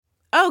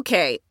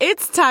Okay,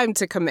 it's time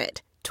to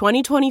commit.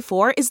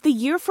 2024 is the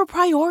year for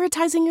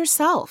prioritizing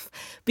yourself.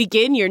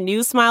 Begin your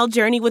new smile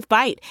journey with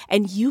Byte,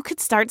 and you could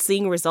start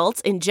seeing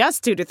results in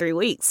just 2 to 3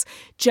 weeks.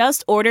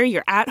 Just order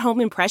your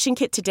at-home impression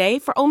kit today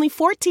for only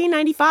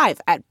 $14.95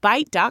 at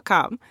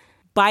Byte.com.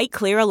 Byte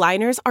Clear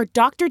aligners are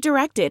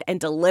doctor-directed and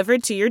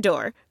delivered to your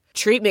door.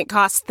 Treatment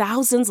costs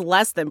thousands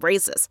less than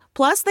braces.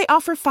 Plus, they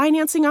offer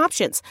financing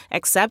options,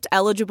 accept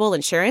eligible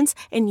insurance,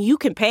 and you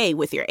can pay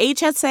with your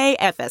HSA,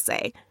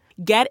 FSA.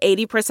 Get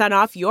 80%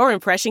 off your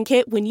impression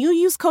kit when you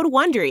use code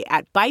WONDERY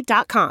at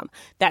Byte.com.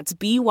 That's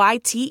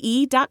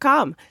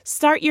BYTE.com.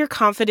 Start your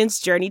confidence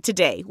journey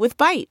today with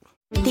Byte.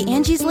 The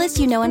Angie's List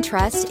you know and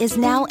trust is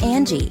now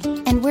Angie,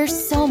 and we're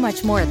so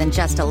much more than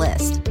just a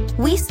list.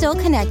 We still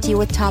connect you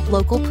with top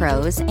local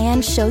pros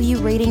and show you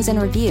ratings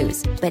and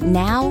reviews, but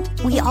now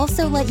we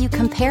also let you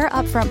compare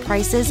upfront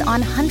prices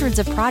on hundreds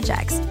of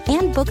projects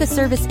and book a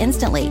service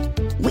instantly.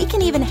 We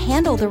can even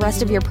handle the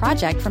rest of your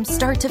project from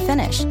start to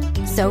finish.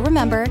 So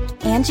remember,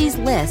 Angie's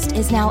List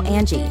is now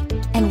Angie,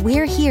 and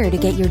we're here to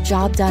get your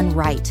job done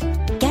right.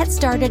 Get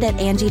started at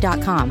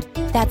Angie.com.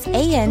 That's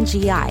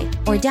ANGI,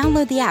 or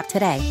download the app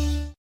today.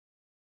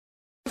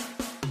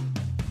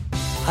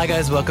 Hi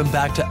guys, welcome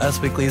back to Us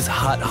Weekly's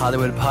Hot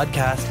Hollywood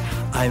podcast.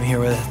 I'm here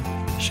with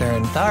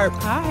Sharon Tharp.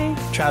 Hi.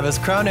 Travis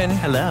Cronin.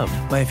 Hello.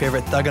 My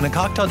favorite thug in a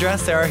cocktail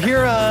dress, Sarah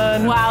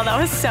Huron. Wow, that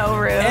was so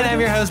rude. And I'm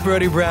your host,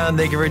 Brody Brown.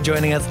 Thank you for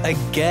joining us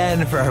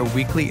again for our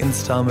weekly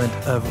installment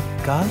of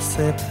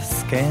gossip,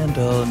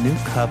 scandal, new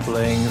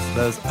couplings,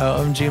 those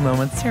OMG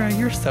moments. Sarah,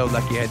 you're so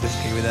lucky I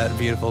just gave you that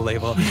beautiful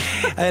label.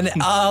 And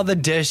all the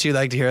dish you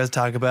like to hear us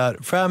talk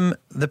about from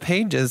the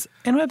pages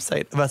and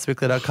website of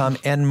usweekly.com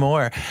and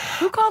more.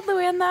 Who called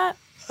Luann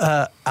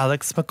that?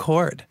 Alex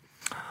McCord.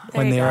 There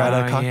When you they go. were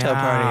at a cocktail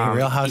party,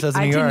 Real Housewives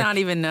of New York. I did not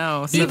even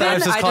know. So You thought I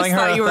was just calling her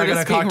a you were thug in a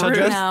just being cocktail rude.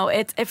 dress? No,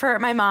 it's for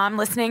my mom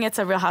listening. It's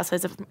a Real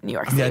Housewives of New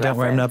York City Yeah, don't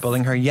worry, I'm not reference.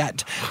 bullying her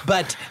yet.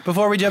 But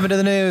before we jump into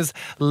the news,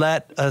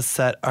 let us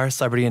set our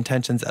celebrity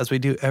intentions as we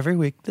do every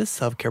week. This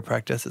self-care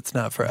practice, it's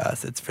not for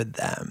us, it's for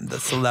them. The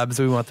celebs,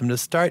 we want them to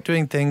start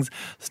doing things,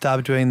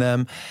 stop doing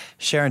them.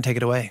 Sharon, take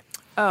it away.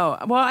 Oh,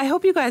 well, I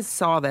hope you guys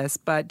saw this,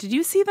 but did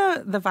you see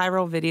the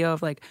viral video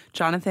of like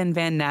Jonathan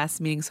Van Ness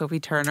meeting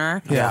Sophie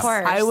Turner? Yes. Of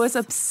course. I was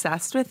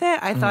obsessed with it.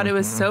 I thought it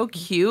was so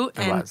cute.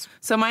 And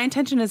so my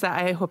intention is that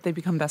I hope they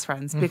become best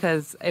friends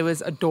because it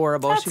was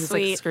adorable. That's she was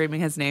sweet. like screaming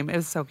his name. It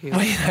was so cute.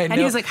 I and know.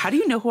 he was like, "How do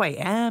you know who I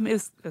am?" It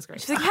was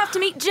great. She's like, you have to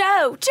meet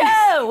Joe.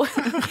 Joe.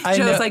 I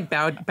know, Joe's like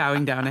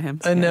bowing down to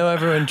him. I know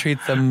everyone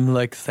treats them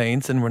like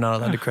saints and we're not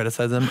allowed to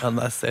criticize them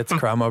unless it's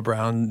Cromwell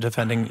Brown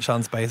defending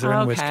Sean Spicer,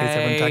 in which case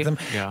everyone tags him.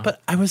 Yeah. But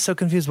I was so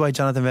confused why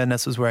Jonathan Van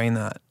Ness was wearing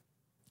that.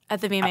 At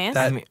the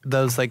VMAs?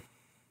 Those like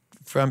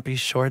frumpy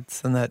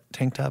shorts and that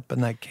tank top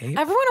and that cape.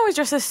 Everyone always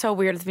dresses so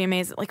weird at the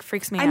VMAs. It like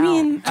freaks me out. I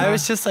mean, I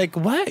was just like,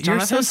 what? You're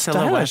so Jonathan's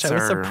stylish. silhouettes I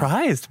was are-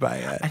 surprised by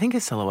it. I think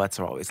his silhouettes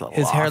are always a little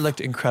His hair off.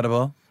 looked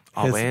incredible.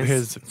 Always.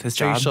 His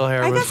job. facial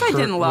hair I was guess I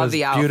didn't love was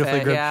the beautifully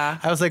outfit, groomed. yeah.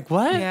 I was like,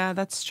 what? yeah,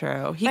 that's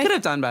true. He could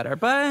have done better,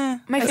 but I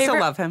favorite, still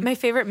love him. My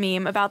favorite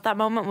meme about that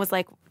moment was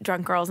like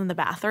drunk girls in the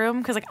bathroom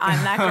because like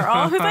I'm that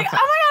girl who's like, oh my God,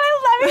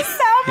 I love you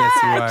so much.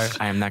 Yes, you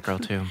are. I am that girl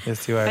too.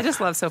 Yes, you are. I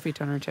just love Sophie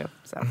Turner too.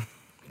 So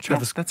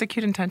Travis, That's a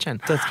cute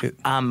intention. that's cute.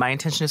 My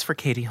intention is for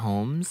Katie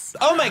Holmes.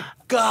 Oh my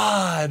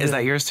God. Is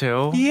that yours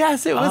too?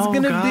 Yes, it was Oh,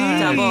 going to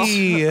God.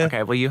 be.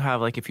 Okay, well, you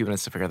have like a few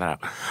minutes to figure that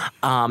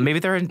out. Maybe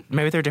they're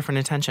different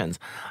intentions.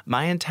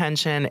 My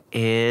intention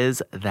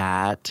is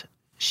that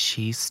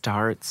she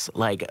starts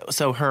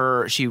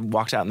she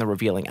walked out in the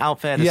revealing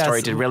outfit. The Yes.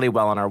 story did really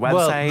well on our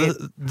website.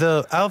 Well,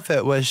 the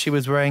outfit was she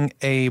was wearing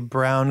a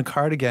brown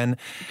cardigan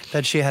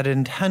that she had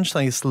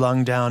intentionally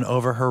slung down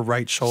over her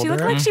right shoulder. She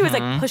looked like she was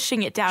like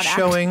pushing it down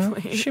showing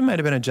actively. she might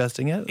have been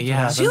adjusting it. Yeah. It She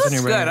happens looks when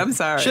you're good, wearing- I'm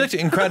sorry. She looked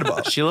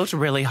incredible. She looked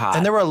really hot.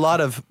 And there were a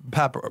lot of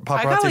paparazzi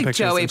I got like pictures.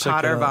 Joey and shit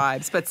Potter going on.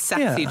 vibes, but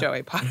sexy Yeah.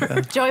 Joey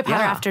Potter. Joey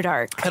Potter After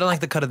Dark. I don't like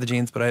the cut of the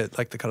jeans, but I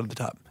like the cut of the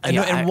top. And,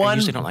 Yeah, and I one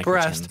usually don't like the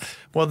breast, jeans.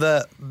 well,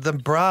 the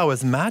bra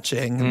was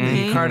matching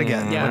the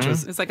cardigan, Yeah, which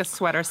was it's like a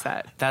sweater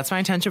set. That's my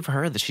intention for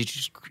her, that she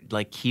just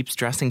like keeps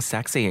dressing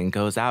sexy and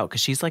goes out because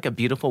she's like a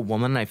beautiful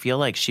woman. I feel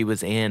like she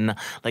was in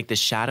like the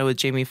shadow with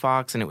Jamie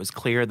Foxx and it was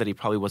clear that he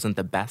probably wasn't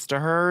the best to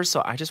her.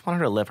 So I just want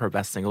her to live her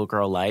best single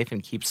girl life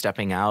and keep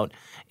stepping out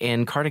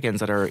in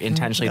cardigans that are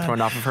intentionally thrown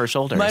off of her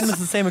shoulders. Mine was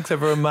the same,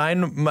 except for my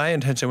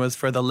intention was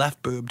for the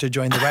left boob to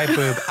join the right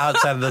boob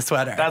outside of the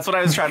sweater. That's what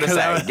I was trying to say.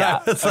 Yeah.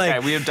 It's Okay,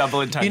 like, we have double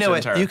intentions. you know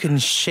what? Her. You can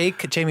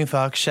shake Jamie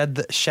Foxx,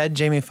 shed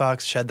Jamie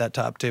Foxx, shed that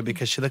top too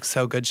because she looks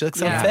so good. She looks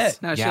so Yes.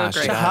 fit. No, she Yeah, looked she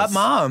She's great. a does. hot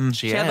mom.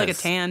 She She had like a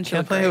is. tan. She Can't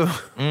looked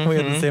play. great. We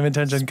had the same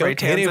intention. Spray Go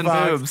Katie tans and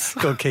Fox. boobs.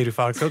 Go Katie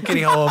Fox. Go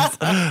Katie Holmes.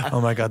 Oh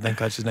my God! Thank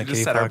God she's not Just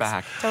Katie set Fox. her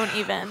back. Don't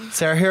even.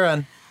 Sarah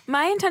Huron.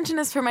 My intention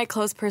is for my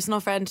close personal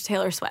friend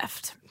Taylor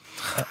Swift.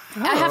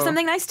 I have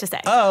something nice to say.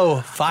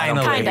 Oh,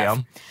 finally. Kind blame of.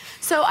 you.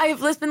 So I've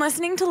been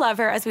listening to Love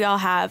Her, as we all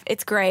have.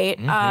 It's great.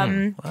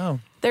 Wow.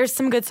 There's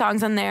some good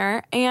songs on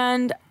there.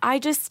 And I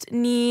just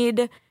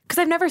need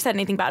because I've never said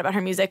anything bad about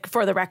her music,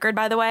 for the record,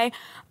 by the way.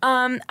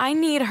 I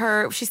need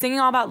her. She's singing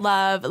all about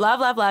love, love,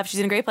 love, love. She's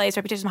in a great place,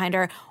 reputation behind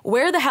her.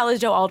 Where the hell is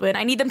Joe Alwyn?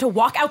 I need them to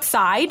walk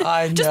outside.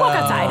 Just walk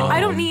outside. I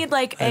don't need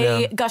like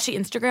a gushy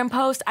Instagram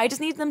post. I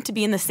just need them to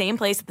be in the same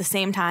place at the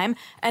same time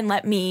and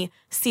let me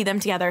see them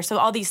together. So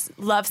all these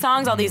love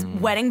songs, all these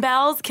wedding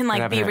bells can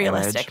like be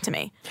realistic to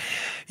me.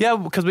 Yeah,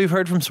 because we've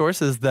heard from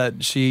sources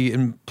that she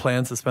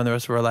plans to spend the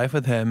rest of her life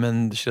with him,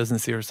 and she doesn't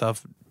see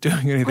herself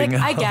doing anything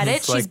else. I get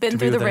it. She's been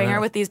through the ringer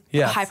with these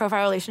Yes.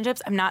 high-profile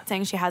relationships. I'm not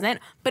saying she hasn't,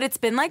 but it's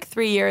been like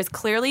 3 years.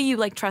 Clearly, you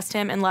like trust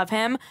him and love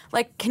him.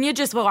 Like, can you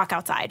just walk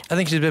outside? I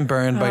think she's been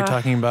burned by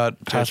talking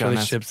about past Jonas.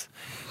 relationships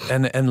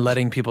and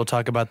letting people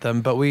talk about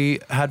them. But we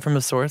had from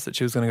a source that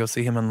she was going to go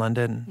see him in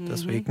London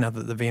this week, now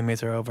that the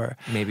VMAs are over.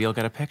 Maybe you'll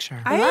get a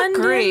picture. I London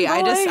agree. boy.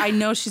 I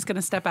know she's going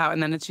to step out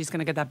and then she's going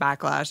to get that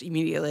backlash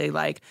immediately.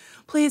 Like,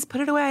 please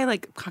put it away.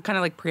 Like, kind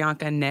of like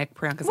Priyanka and Nick.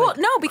 Priyanka's Well, like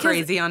no, because-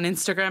 crazy on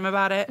Instagram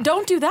about it.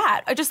 Don't do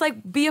that. I just like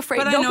be afraid.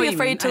 But I Don't know be what you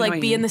afraid mean. to I know like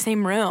what be you in mean. the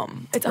same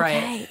room. It's Right.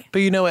 okay. But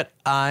you know what?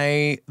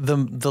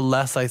 The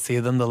less I see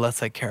them, the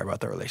less I care about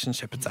the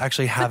relationship. It's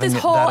actually But having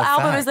this whole that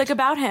album effect. is like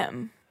about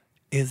him.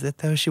 Is it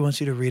though? She wants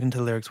you to read into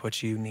the lyrics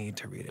what you need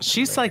to read into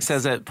She's the like lyrics.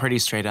 says it pretty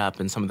straight up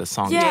in some of the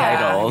song Yeah.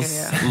 titles.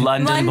 Yeah.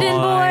 London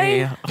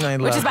Boy. I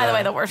Which is, love by the way,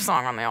 that. the worst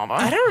song on the album.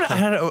 I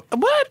don't know.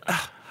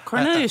 What?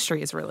 Cornelia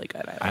Street is really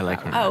good. I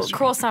like that her. one. Oh,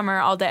 Cruel Summer,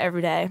 all day,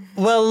 every day.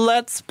 Well,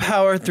 let's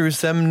power through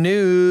some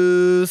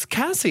news.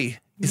 Cassie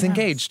is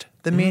engaged.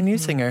 The Me and You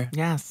singer.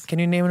 Yes. Can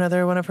you name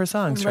another one of her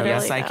songs? Trevor?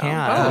 Literally. Yes, I though.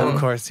 can. Oh, of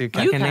course you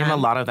can. I can name a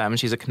lot of them.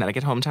 She's a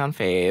Connecticut hometown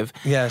fave.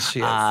 Yes,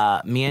 she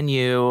is. Me and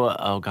You.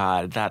 Oh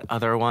God, that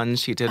other one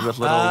she did with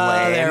Lil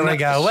Wayne. There we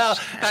go. Well,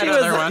 she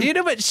other was. one. You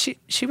know, but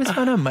she was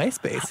found on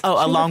MySpace.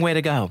 Oh, A Long Way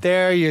to Go.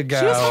 There you go.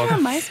 She was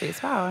on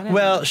MySpace. Wow. I didn't know.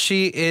 Well,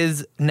 she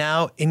is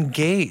now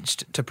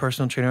engaged to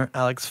personal trainer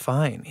Alex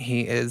Fine.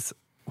 He is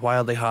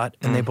wildly hot,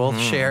 and they both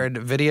shared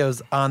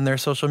videos on their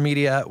social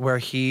media where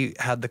he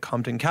had the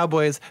Compton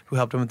Cowboys who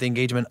helped him with the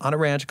engagement on a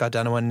ranch, got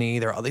down on one knee.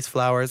 There are all these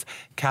flowers.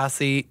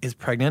 Cassie is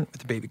pregnant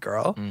with a baby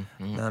girl.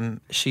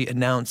 She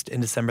announced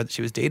in December that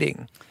she was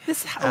dating.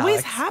 This always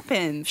Alex.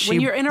 happens when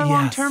you're in a yes,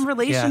 long-term yes,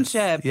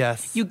 relationship.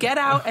 yes. You get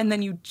out and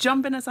then you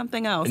jump into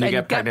something else And you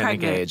get pregnant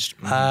and engaged.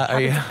 Are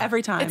you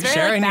every time. It's very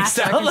sharing? like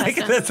You Bachelor sound like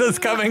contestants. this is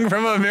coming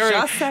from a very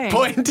Just saying.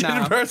 pointed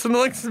No.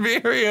 personal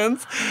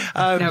experience.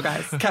 No,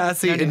 guys.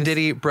 Cassie No and news.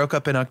 Diddy broke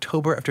up in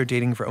October after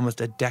dating for almost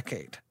a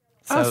decade.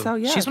 So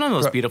yeah. She's one of the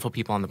most beautiful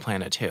people on the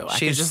planet too. I could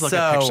She's just look so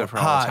at pictures of her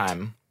all hot. the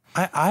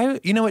time.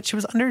 You know what? She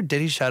was under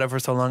Diddy's shadow for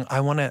so long. I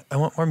want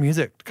more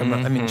music to come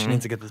out. I mean, she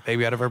needs to get this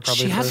baby out of her.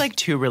 Probably She had first. like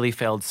 2 really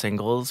failed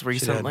singles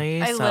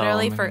recently. I so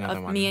literally, maybe for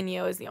another one. Me and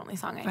You is the only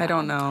song I know. I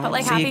don't know. But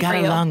like, So happy you got for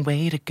a you. long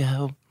way to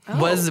go.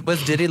 Was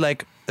Diddy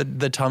like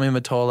the Tommy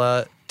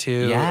Mottola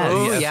to Yes.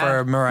 Oh, yeah.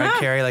 for Mariah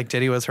Carey? Like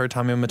Diddy was her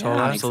Tommy Mottola.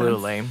 Yeah,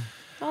 Absolutely.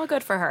 Well,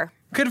 good for her.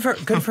 Good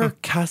for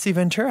Cassie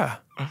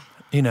Ventura.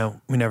 You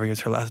know, we never use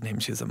her last name.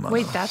 She's a mom.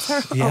 Wait, that's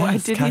her? Yes, Oh, I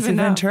didn't Cassie even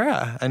know.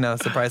 Ventura. I know,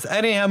 surprise.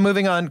 Anyhow,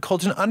 moving on.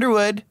 Colton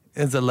Underwood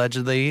is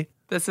allegedly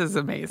This is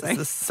amazing.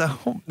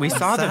 We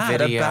saw the sad,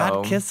 video. a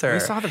bad kisser. We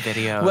saw the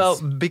videos.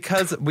 Well,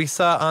 because we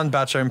saw on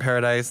Bachelor in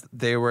Paradise,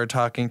 they were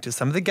talking to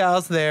some of the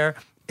gals there,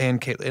 and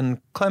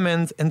Caitlin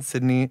Clemens and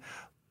Sydney.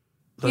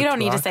 You don't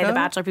need to say the Lutuaco?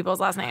 Bachelor people's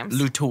last names.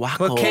 Lutuaco.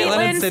 Well,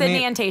 Caitlin,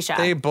 Sydney, and Tayshia.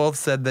 They both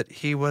said that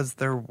he was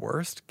their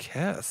worst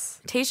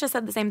kiss. Tasha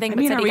said the same thing, I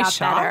but mean, said are he we got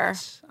better.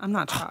 shocked? I'm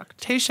not shocked.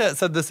 Tayshia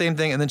said the same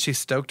thing, and then she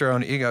stoked her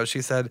own ego.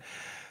 She said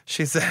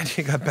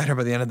he got better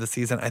by the end of the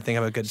season. I think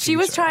I'm a good teacher. She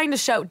was trying to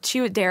show.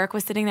 Derek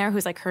was sitting there,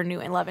 who's like her new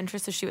love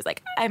interest. So she was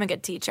like, "I'm a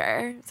good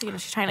teacher." So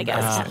she's trying to get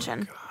his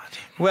attention.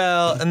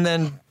 Well, and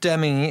then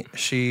Demi,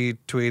 she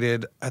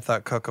tweeted, "I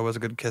thought Coco was a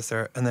good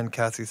kisser," and then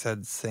Cassie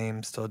said,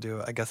 "Same, still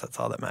do. I guess that's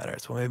all that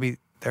matters." Well, maybe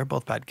they're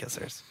both bad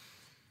kissers.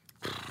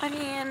 I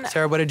mean,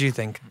 Sarah, what did you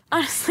think?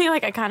 honestly,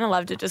 like I kind of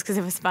loved it just because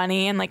it was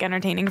funny and like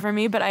entertaining for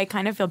me. But I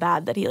kind of feel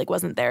bad that he like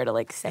wasn't there to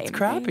like say.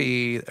 It's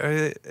anything. crappy.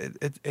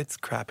 It's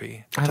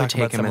crappy. I would Talk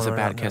take about him as a someone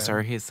bad around there.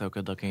 kisser. He's so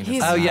good looking.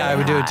 He's- Oh yeah, I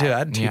would do it too. Yeah.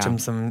 I'd teach him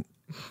some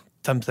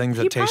things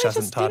He that probably Tasha just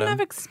hasn't taught didn't him. have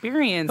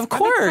experience. Of By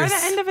course.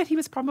 the end of it, he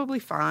was probably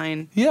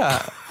fine.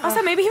 Yeah.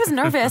 Also, maybe he was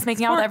nervous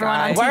making out with everyone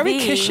on TV. Why are we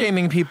kiss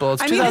shaming people?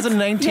 It's I mean,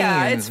 2019.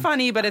 yeah, it's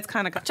funny, but it's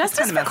kind of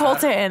Justice for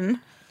Colton.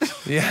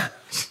 Yeah.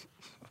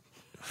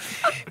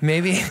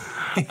 Maybe.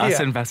 Us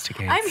Yeah.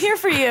 investigate. I'm here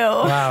for you.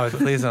 Wow,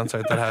 please don't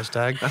start that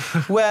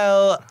hashtag.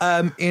 Well,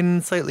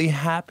 in slightly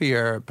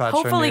happier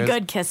Bachelor Hopefully, news,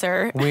 good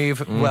kisser. we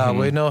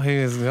know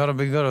he's got to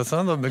be good at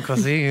something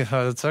because he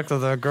had sex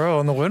with that girl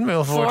in the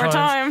windmill four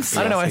times.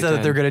 I don't know why I Yes, said he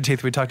that they're did. good at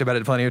teeth. We talked about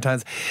it plenty of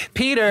times.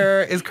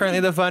 Peter is currently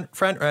the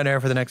front runner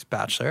for the next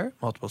Bachelor.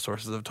 Multiple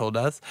sources have told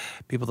us.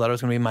 People thought it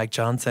was going to be Mike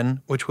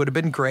Johnson, which would have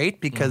been great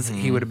because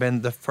he would have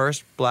been the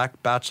first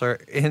Black Bachelor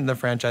in the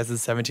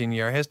franchise's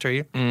 17-year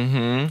history.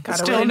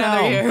 Still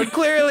another year. But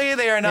clearly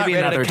they are not Maybe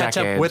ready to another catch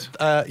decade. up with,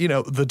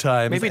 the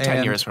times. Maybe 10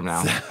 And years from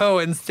now. So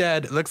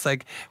instead, it looks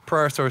like, per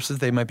our sources,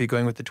 they might be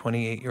going with the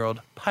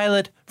 28-year-old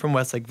pilot from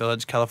Westlake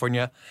Village,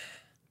 California.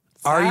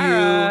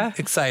 Are you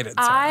excited?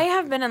 I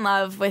have been in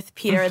love with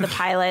Peter the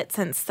pilot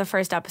since the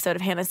first episode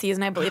of Hannah's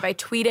season. I believe I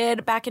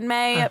tweeted back in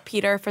May,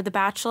 Peter for The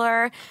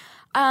Bachelor.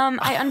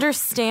 I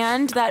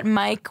understand that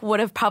Mike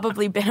would have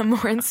probably been a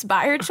more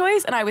inspired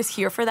choice, and I was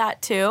here for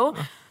that too.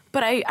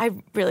 But I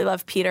really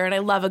love Peter, and I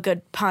love a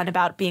good pun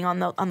about being on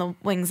the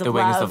wings of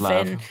love,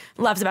 and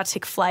love's about to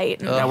take flight.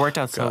 And that worked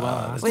out so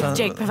well with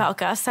Jake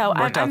Pavelka. So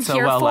I'm so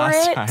here well for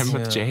last it. time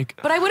with Jake.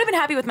 But I would have been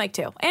happy with Mike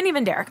too, and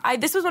even Derek.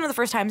 This was one of the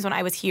first times when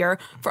I was here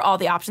for all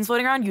the options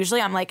floating around.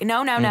 Usually I'm like,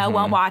 no,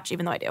 won't watch,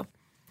 even though I do.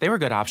 They were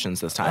good options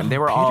this time. They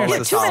were all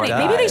like too many.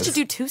 guys. Maybe they should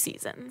do 2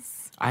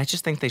 seasons. I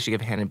just think they should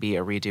give Hannah B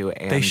a redo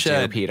and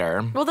do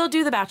Peter. Well, they'll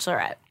do The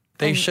Bachelorette.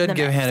 They should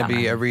give Hannah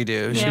B a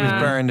redo. She was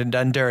burned and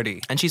done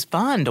dirty. And she's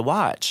fun to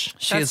watch.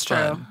 She is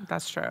fun.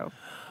 That's true.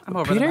 I'm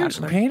over The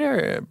Bachelor.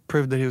 Peter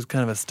proved that he was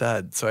kind of a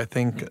stud. So I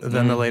think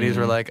then the ladies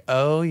were like,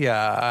 oh,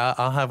 yeah,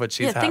 I'll have what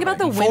she's having. Think about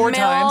the 4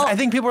 windmill times. I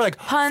think people were like,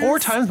 puns. 4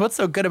 times? What's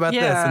so good about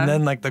this? And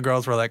then like the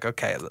girls were like,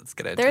 okay, let's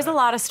get into it. There's a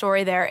lot of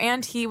story there.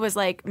 And he was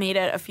like made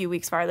it a few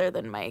weeks farther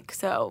than Mike.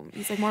 So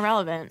he's like more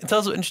relevant. It's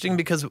also interesting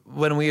because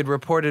when we had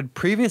reported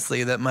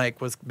previously that Mike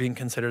was being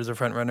considered as a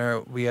front runner,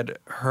 we had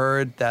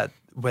heard that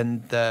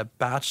when the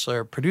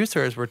Bachelor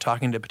producers were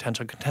talking to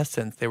potential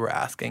contestants, they were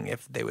asking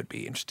if they would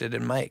be interested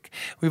in Mike.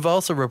 We've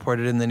also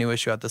reported in the new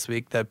issue out this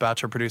week that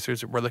Bachelor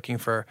producers were looking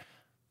for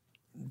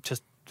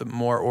just the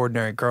more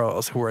ordinary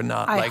girls who were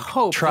not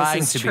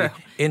trying to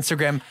be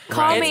Instagram.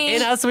 Call me.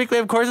 In Us Weekly,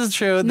 of course, it's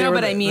true. No,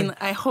 but I mean,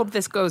 I hope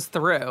this goes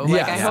through.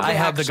 Like, I hope they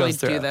actually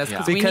do this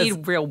because we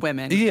need real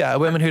women. Yeah,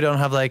 women who don't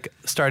have like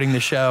starting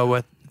the show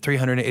with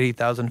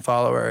 380,000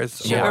 followers.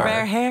 Sugar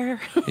bear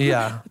hair.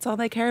 Yeah. That's all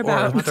they care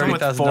about. With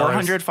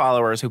 400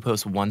 followers who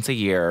post once a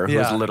year,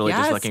 who's literally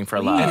just looking for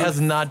love. And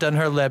has not done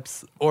her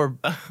lips or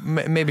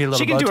maybe a little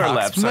She can Botox. do her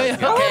lips. Okay,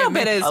 a little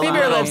bit is maybe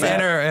her lips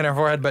and her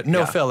forehead, but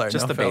no filler.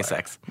 Just no the filler.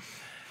 basics.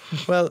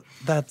 Well,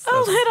 that's A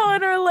little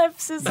on her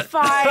lips is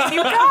fine,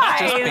 you guys.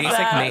 Just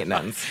basic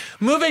maintenance.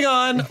 Moving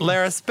on.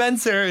 Lara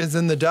Spencer is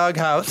in the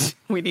doghouse.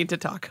 We need to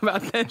talk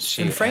about this.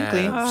 And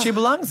frankly, she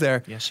belongs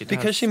there. Yes, she does.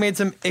 Because she made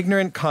some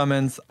ignorant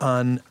comments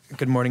on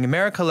Good Morning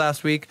America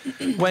last week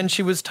when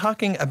she was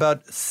talking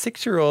about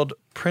 6-year-old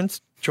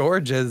Prince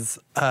George's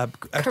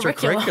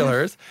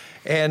extracurriculars.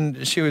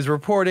 And she was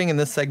reporting in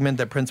this segment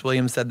that Prince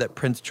William said that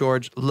Prince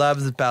George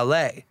loves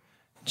ballet.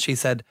 She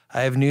said,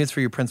 I have news for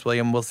you, Prince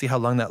William. We'll see how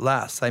long that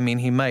lasts. I mean,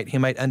 he might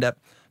end up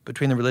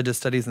between the religious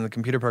studies and the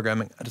computer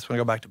programming. I just want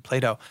to go back to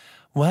Plato.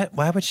 What?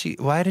 Why did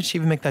she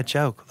even make that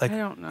joke? Like, I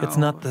don't know. It's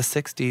not the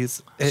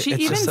 60s. She it's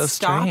even just so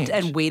stopped strange.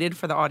 and waited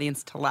for the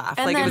audience to laugh.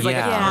 And like then, it was like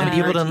And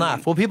people didn't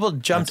laugh. Well, people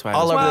jumped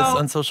all over this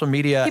on social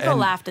media. People and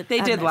laughed at They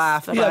did this,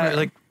 laugh.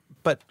 but-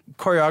 but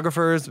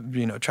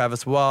choreographers,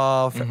 Travis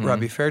Wall,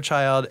 Robbie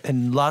Fairchild,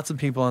 and lots of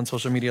people on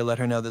social media let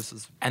her know this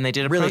is And they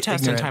did a really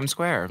protest ignorant. in Times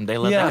Square. They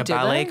led like a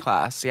ballet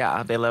class.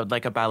 Yeah, they led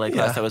like a ballet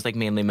class that was like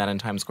mainly men in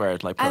Times Square,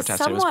 like As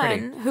protested. It was pretty.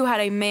 someone who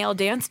had a male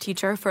dance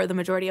teacher for the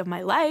majority of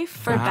my life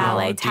for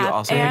ballet, Do you tap,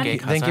 also have a gay and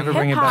cousin? Thank you for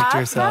bringing it back to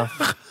hip-hop.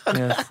 yourself.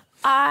 Yes.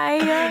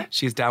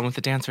 She's down with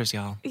the dancers,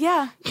 y'all.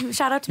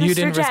 Shout out to You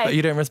Mr. J.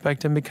 didn't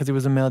respect him because he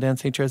was a male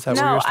dance teacher? Is that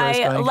where No, your story's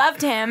I going?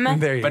 loved him.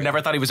 There you But go.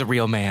 never thought he was a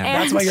real man.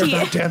 And That's why you're a he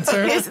bad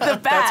dancer? is the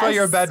best. That's why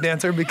you're a bad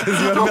dancer,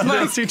 because you had a male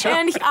dance teacher?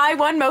 And I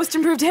won most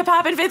improved hip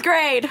hop in 5th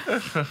grade.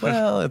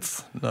 Well,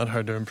 it's not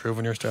hard to improve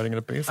when you're starting at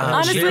a baseline.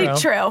 Honestly,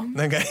 true.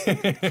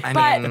 Okay.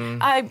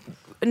 But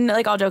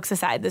like all jokes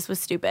aside, this was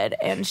stupid,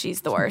 and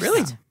she's the worst.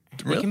 Really?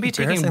 He can be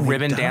taking embarrassingly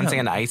ribbon dumb. dancing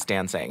and ice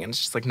dancing, and it's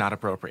just like not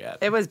appropriate.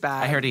 It was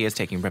bad. I heard he is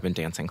taking ribbon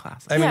dancing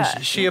classes. I mean, Yeah.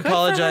 she Good for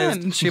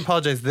apologized. him. She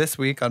apologized this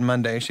week on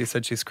Monday. She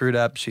said she screwed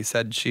up. She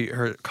said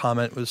her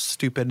comment was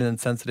stupid and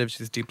insensitive.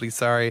 She's deeply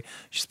sorry.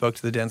 She spoke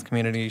to the dance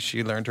community.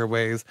 She learned her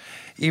ways.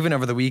 Even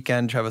over the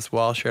weekend, Travis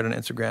Wall shared on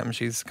Instagram.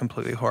 She's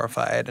completely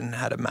horrified and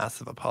had a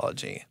massive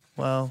apology.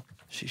 Well,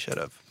 she should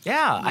have.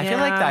 Yeah, I feel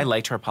like Yeah. I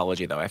liked her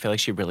apology though. I feel like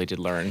she really did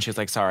learn. She was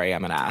like, "Sorry,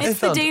 I'm an ass." It's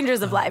the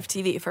dangers of live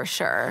TV for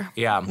sure.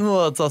 Yeah.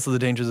 Well, it's also the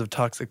dangers of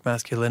toxic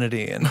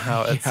masculinity and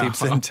how it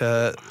seeps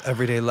into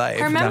everyday life.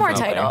 Her memoir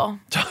Definitely. title.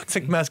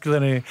 Toxic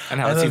masculinity. And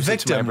how it I'm a seeps into my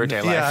victim.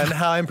 everyday life. Yeah, and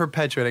how I'm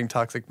perpetuating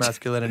toxic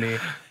masculinity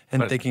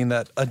and thinking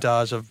that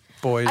adage of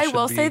boys I should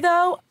will be. say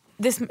though,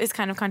 this is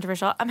kind of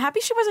controversial. I'm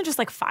happy she wasn't just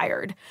like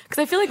fired, because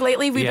I feel like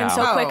lately we've been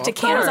so Yeah. quick to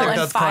Oh, I don't cancel think and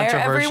that's fire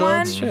controversial.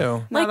 everyone. It's true.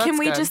 No, Like, can that's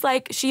we good. just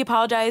like, she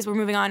apologized, we're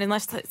moving on,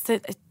 unless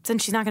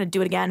since she's not going to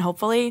do it again,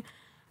 hopefully.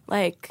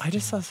 Like, I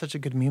just saw such a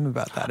good meme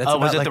about that. It's Oh, about,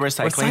 was it like, the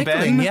recycling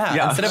bin? Yeah.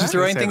 Yeah, Instead I of was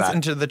gonna throwing say things that.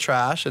 into the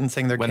trash and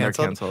saying they're When they're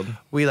canceled, canceled.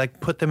 we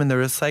like put them in the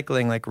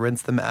recycling, like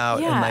rinse them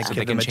out Yeah. and like So give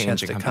they them can a chance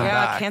change to and come come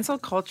Yeah, back. cancel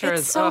culture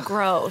it's is so ugh.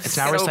 gross. It's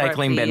now Get over it,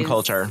 recycling bin please.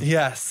 culture.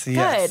 Yes. Good.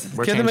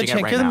 We're Give them a changing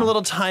it right give them a now.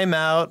 little time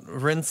out,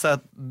 rinse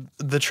out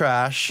the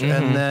trash,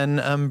 and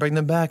then bring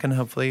them back, and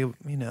hopefully,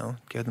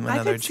 give them I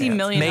another could chance. see a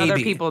million Maybe.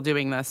 other people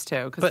doing this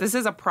too, because this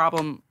is a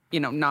problem.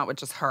 Not with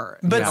just her.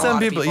 But A some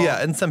lot of people,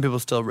 and some people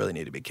still really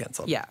need to be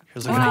canceled. Yeah.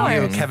 Here's looking at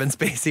you, Kevin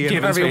Spacey and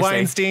Kevin Harvey Spacey.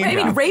 Weinstein. I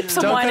mean, rape Don't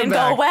someone come and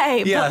back. go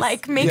away, Yes, but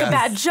like make a yes,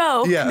 bad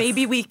joke. yes.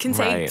 Maybe we can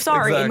say Right.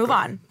 sorry and move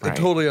Exactly. on. A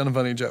totally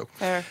unfunny joke.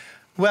 Fair.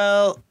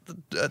 Well,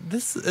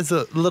 this is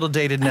a little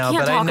dated now,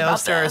 but I know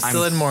Sarah's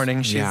still in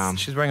mourning.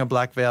 She's wearing a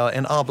black veil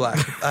and all black.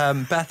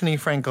 Bethenny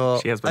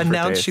Frankel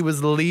announced she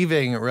was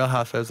leaving Real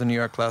Housewives of New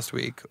York last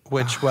week,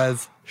 which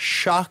was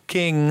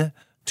shocking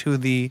to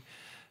the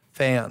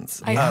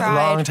fans,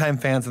 longtime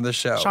fans of the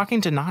show. Shocking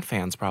to not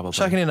fans, probably.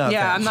 Shocking to not fans.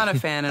 Yeah, I'm not a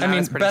fan. And I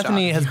mean,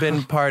 Bethenny has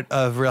been part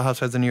of Real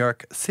Housewives of New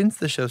York since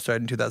the show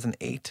started in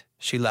 2008.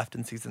 She left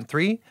in season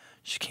 3.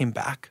 She came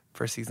back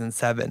for season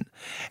 7.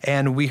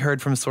 And we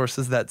heard from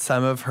sources that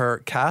some of her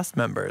cast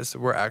members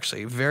were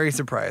actually very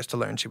surprised to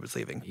learn she was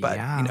leaving. But,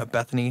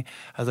 Bethenny,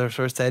 as our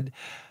source said,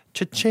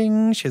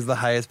 cha-ching, she's the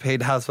highest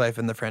paid housewife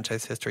in the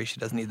franchise history. She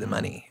doesn't need the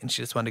money. And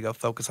she just wanted to go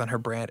focus on her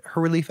brand,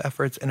 her relief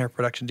efforts, and her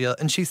production deal.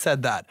 And she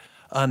said that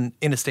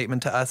in a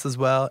statement to us as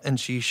well. And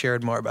she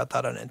shared more about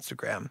that on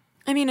Instagram.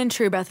 I mean, in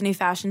true Bethenny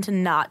fashion, to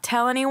not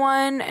tell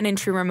anyone, and in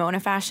true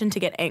Ramona fashion, to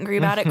get angry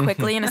about it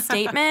quickly in a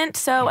statement.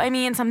 So, I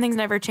mean, some things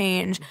never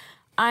change.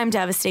 I'm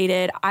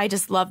devastated. I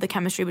just love the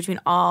chemistry between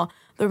all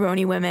the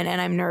Roni women,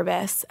 and I'm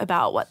nervous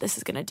about what this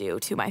is going to do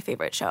to my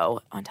favorite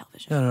show on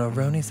television. No,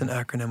 Roni's an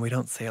acronym. We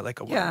don't say it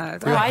like a word. Yeah,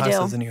 I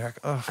do. In New York.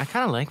 Oh. I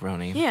kind of like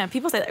Roni. Yeah,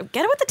 people say,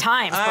 get it with the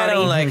times, I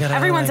don't like it.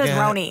 Everyone says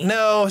Roni.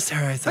 No,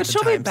 Sarah, but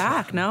she'll be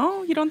back,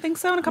 no? You don't think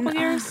so in a couple of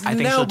years? I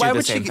think she'll do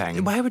the same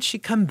thing. Why would she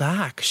come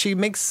back? She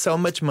makes so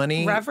much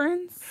money.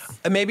 Reverence?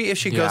 Maybe if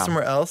she goes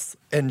somewhere else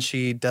and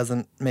she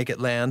doesn't make it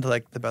land,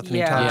 like the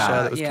Bethenny talk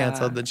show that was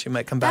canceled, then she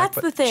might come back.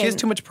 That's the thing. She has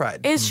too much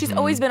pride. She's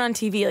always been on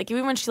TV. Like,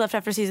 even when she left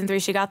after season 3,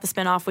 she got the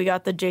spinoff. We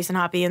got the Jason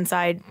Hoppy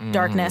Inside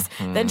Darkness.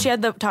 Then she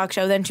had the talk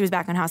show. Then she was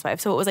back on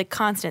Housewives. So it was like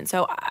constant.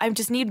 So I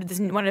just need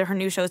one of her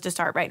new shows to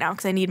start right now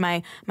because I need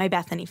my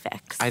Bethenny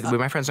fix.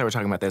 My friends and I were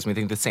talking about this, and we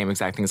think the same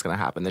exact thing is going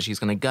to happen. That she's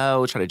going to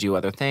go, try to do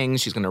other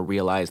things. She's going to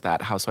realize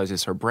that Housewives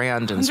is her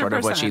brand and 100%. Sort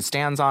of what she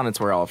stands on. It's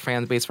where all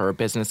fan base for her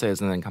business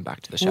is, and then come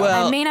back to the show.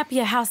 Well, I may not be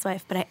a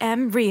housewife, but I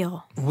am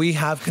real. We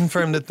have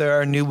confirmed that there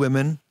are new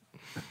women.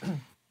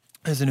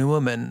 There's a new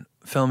woman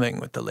filming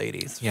with the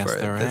ladies for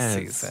this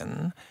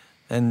season.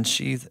 And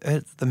she's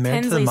the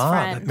Married to the Mob.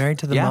 Friend. Married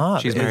to the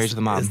Mob. She's Married to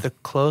the Mob. Is the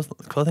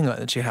clothing line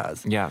that she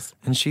has. Yes.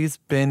 And she's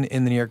been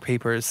in the New York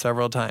papers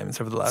several times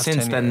over the last 10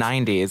 years. Since the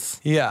 90s.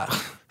 Yeah.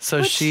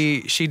 So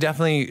she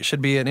definitely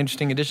should be an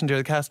interesting addition to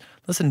the cast.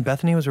 Listen,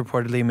 Bethenny was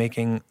reportedly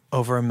making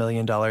over $1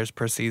 million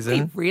per season.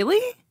 Wait,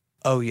 really?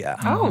 Oh, yeah.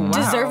 Oh, wow.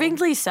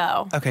 Deservingly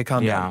so. Okay,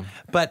 calm down.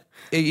 But,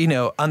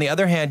 on the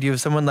other hand, you have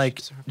someone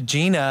like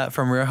Gina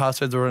from Real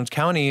Housewives of Orange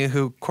County,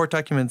 who court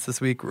documents this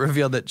week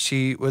revealed that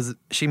she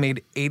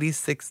made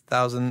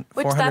 $86,450.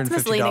 Which that's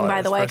misleading,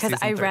 by the way, because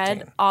I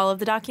read all of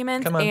the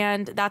documents,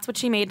 and that's what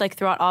she made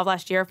throughout all of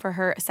last year for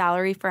her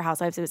salary for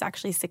Housewives. It was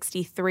actually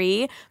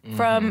 $63,000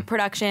 from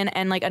production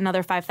and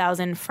another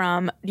 $5,000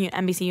 from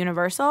NBC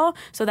Universal.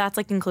 So that's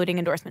including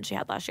endorsements she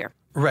had last year.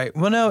 Right.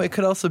 Well, no, it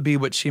could also be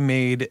what she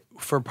made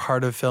for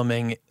part of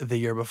filming the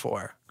year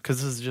before.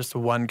 Because this is just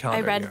one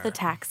calendar I read year. the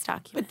tax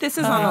document. But this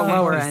is on the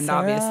lower end, Sarah,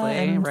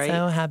 obviously, right?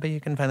 I'm so happy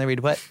you can finally read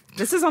what?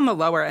 This is on the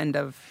lower end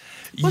of...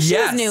 Well, she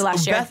was new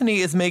last year. Bethenny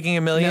is making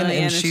 $1 million,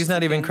 and she's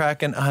not even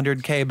cracking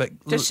 $100K. But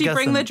does she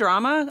bring the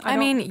drama? I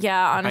mean,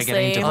 yeah,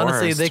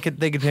 honestly, they could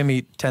pay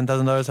me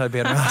 $10,000. I'd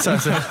be on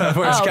Housewives of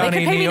Orange County,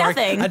 they could pay New York.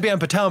 Nothing. I'd be on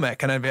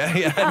Potomac, and I'd be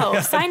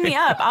sign me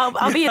up.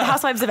 I'll be at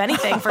Housewives of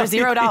anything for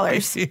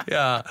 $0.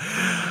 Yeah,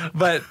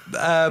 but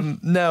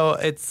no,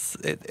 it's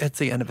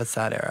the end of a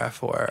sad era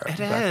for. It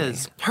Bethenny.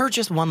 is. Her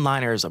just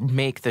one-liners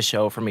make the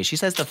show for me. She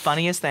says the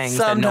funniest things.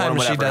 Sometimes that no one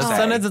would she ever does. say.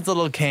 Sometimes it's a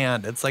little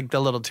canned. It's a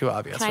little too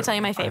obvious. Can I tell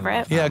you my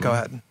favorite? Yeah, go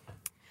ahead.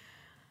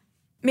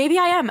 Maybe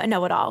I am a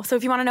know-it-all. So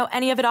if you want to know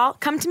any of it all,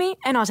 come to me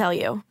and I'll tell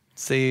you.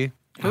 See?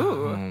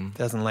 Ooh.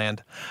 Doesn't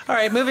land. All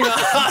right, moving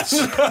on.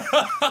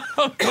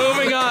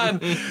 Moving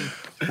on.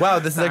 Wow,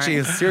 this is actually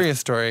a serious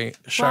story.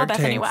 Shark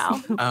Tank.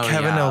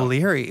 Kevin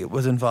O'Leary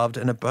was involved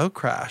in a boat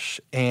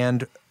crash,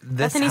 and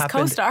this Bethenny's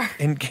happened co-star.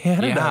 in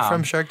Canada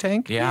from Shark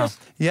Tank. Yeah.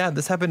 Yeah,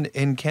 this happened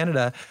in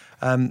Canada.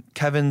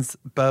 Kevin's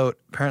boat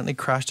apparently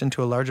crashed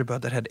into a larger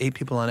boat that had 8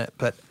 people on it,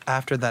 but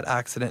after that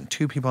accident,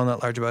 2 people on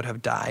that larger boat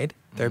have died.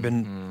 There have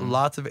been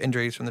lots of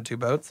injuries from the 2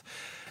 boats.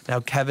 Now,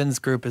 Kevin's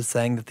group is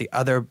saying that the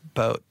other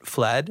boat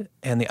fled,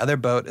 and the other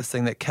boat is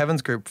saying that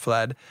Kevin's group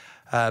fled.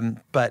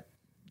 But,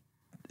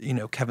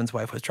 Kevin's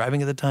wife was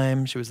driving at the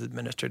time. She was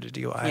administered a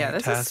DUI test. Yeah,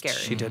 this is scary.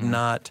 She did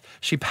not.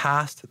 She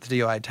passed the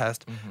DUI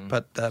test,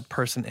 but the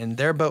person in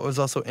their boat was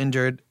also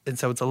injured. And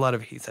so it's a lot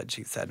of he said,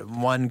 she said.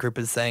 One group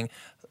is saying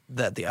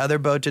that the other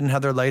boat didn't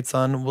have their lights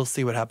on. We'll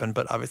see what happened,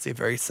 but obviously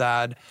very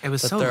sad. It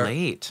was so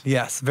late.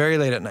 Yes, very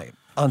late at night.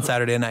 On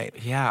Saturday night.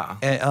 Yeah.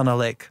 On a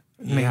lake.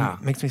 Yeah.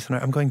 Makes me so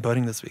nervous. I'm going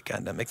boating this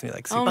weekend. That makes me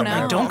super no.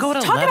 nervous. Don't go to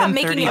 11:30. Talk about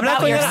making it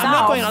about yourself. I'm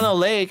not going on a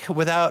lake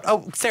without...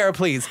 Oh, Sarah,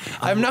 please.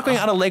 I'm not going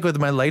on a lake with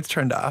my lights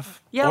turned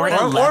off. Yeah, or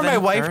my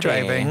wife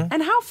driving.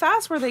 And how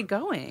fast were they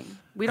going?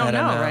 We don't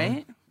know,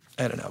 right?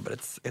 I don't know, but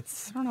it's...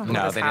 I don't know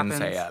No, they didn't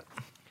say yet.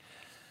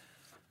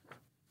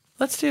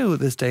 Let's do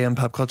this day in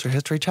pop culture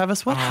history.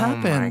 Travis, what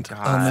happened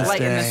on this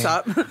Lighten day? this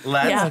up.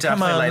 Let's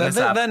definitely lighten this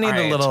up. That needs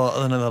a little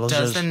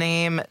Does zhuzh. the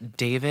name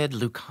David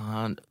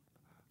Lucan...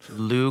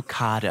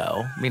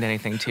 Lucado mean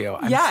anything to you?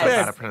 I'm Yes. so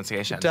bad at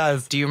pronunciation. It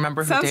does. Do you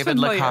remember who Sounds David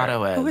familiar.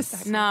 Lucado is? Who is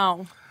that?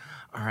 No.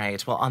 All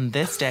right. Well, on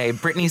this day,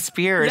 Britney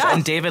Spears Yes.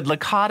 and David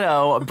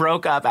Lucado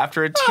broke up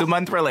after a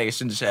 2-month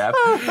relationship.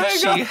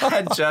 She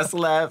had just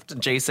left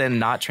Jason,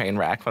 not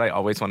Trainwreck, but I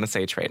always want to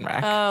say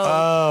Trainwreck,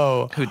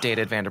 Oh. who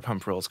dated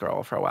Vanderpump Rules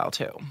girl for a while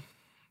too.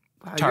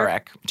 Wow,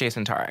 Tarek,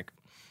 Jason Tarek.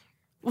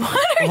 What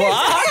are you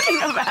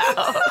talking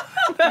about?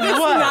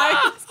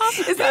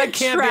 Is that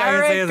Can't be how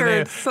you say his Trarick or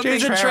name. something?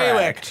 Jason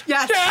Trawick. Trawick.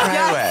 Yes.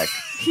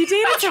 Trawick. He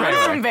dated someone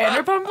from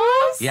Vanderpump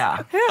Rules?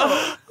 Yeah.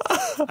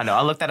 I know.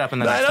 I'll look that up in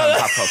the next time,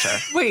 Pop Culture.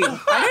 Wait,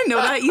 I didn't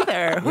know that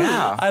either.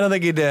 Yeah. I don't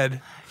think he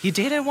did. He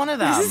dated one of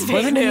them.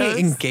 Wasn't he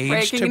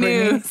engaged to Breaking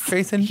Britney, news.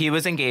 Grayson? He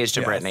was engaged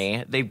to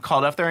Britney. They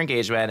called off their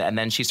engagement, and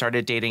then she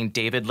started dating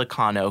David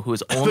Lucano,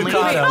 who's only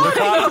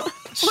Lucado.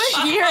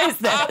 What year is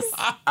this?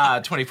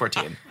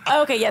 2014.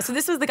 Okay, yeah, so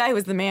this was the guy who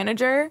was the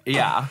manager.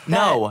 Yeah.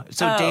 No.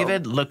 So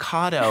David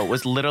Lucado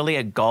was literally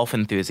a golf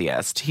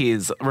enthusiast.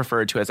 He's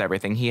referred to as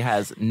everything. He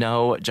has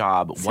no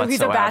job So whatsoever.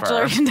 he's a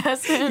bachelor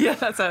contestant. Yeah,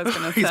 that's what I was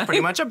going to say. He's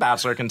pretty much a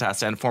bachelor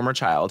contestant, former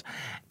child.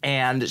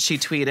 And she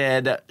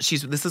tweeted,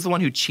 this is the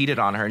one who cheated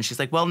on her. And she's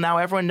like, well, now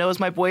everyone knows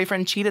my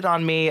boyfriend cheated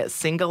on me,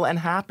 single and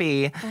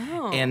happy,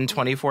 in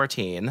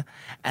 2014.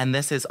 And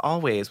this is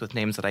always with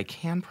names that I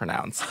can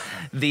pronounce.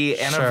 The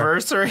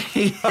anniversary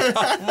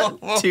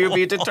to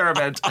be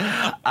determined.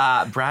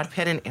 Brad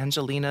Pitt and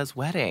Angelina's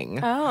wedding.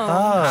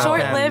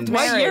 Short-lived And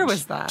marriage. What year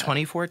was that?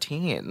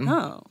 2014.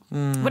 Oh.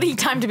 What a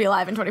time to be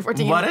alive in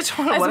 2014. What a As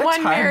time one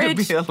to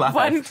marriage, be alive.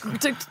 One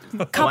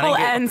couple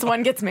One ends,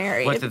 one gets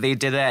married. They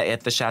did it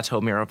at the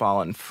Chateau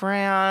Miraval in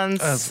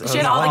France. She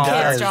had all the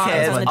kids drawn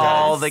Kids, on the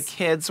all dress. the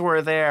kids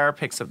were there,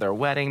 pics of their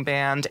wedding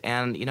band,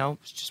 and,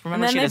 just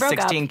remember And she then had a they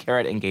broke up.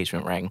 16-carat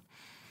engagement ring.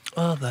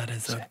 Oh, that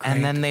is so great.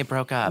 And then they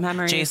broke up.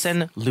 Memories.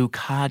 Jason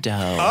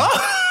Lucado.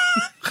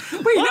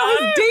 Wait, no,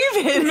 it's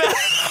David.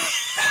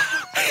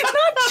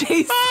 Not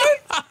Jason.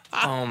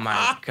 Oh,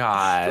 my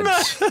God.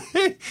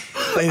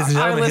 Ladies and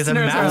gentlemen, he's a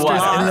listeners are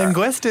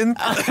master's in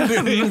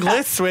lost.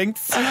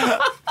 linguistics.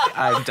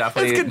 I'm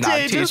definitely not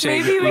contagious.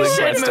 teaching Maybe we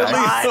should linguistics. move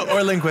on.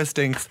 Or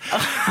linguistics.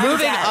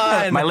 Moving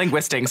on. My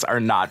linguistics are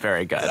not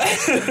very good.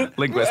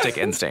 Linguistic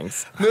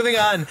instincts. Moving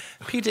on.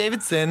 Pete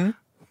Davidson.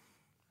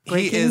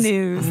 Breaking he is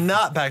news.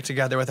 not back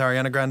together with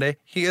Ariana Grande.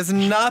 He is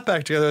not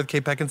back together with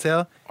Kate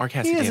Beckinsale. Or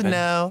Cassie He is David.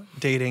 now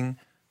dating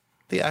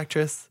the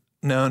actress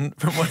known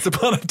from Once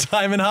Upon a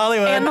Time in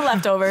Hollywood. And the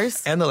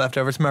leftovers. And the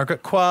leftovers,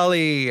 Margaret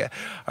Qualley.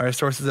 Our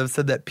sources have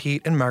said that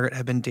Pete and Margaret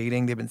have been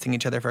dating. They've been seeing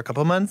each other for a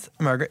couple of months.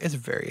 Margaret is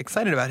very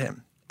excited about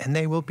him. And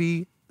they will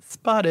be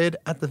spotted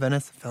at the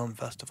Venice Film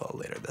Festival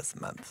later this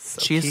month.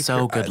 So She is keep so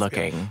your good eyes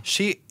looking. peeled.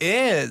 She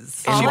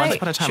is. In She Once plays-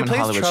 Upon a Time she in plays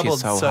Hollywood, she's Troubled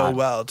so so hot.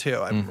 well, too.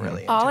 I'm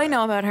really into All I it.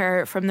 know about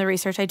her from the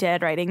research I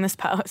did writing this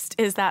post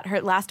is that her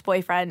last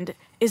boyfriend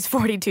is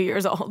 42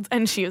 years old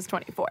and she was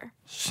 24.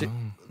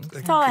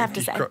 That's all I have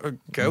to say.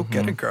 Go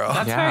get it, girl.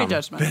 That's very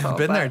judgmental.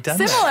 Been there, but- done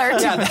that.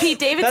 Similar to Pete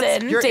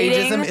Davidson Your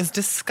dating. ageism is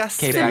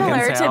disgusting. Kate Similar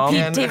Beckinsale. to Pete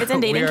And Davidson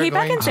we dating are Kate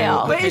going to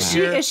Beckinsale. But is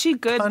Your she good? Is she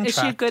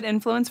a contract. good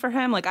influence for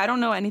him? Like, I don't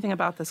know anything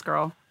about this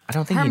girl. I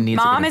don't think Her he needs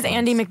mom a is good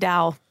Andy influence.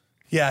 McDowell.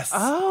 Yes.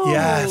 Oh.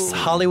 Yes.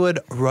 Hollywood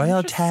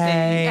royalty.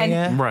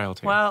 And-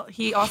 Royalty. Well,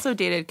 he also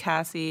dated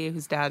Cassie,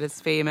 whose dad is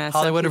famous. so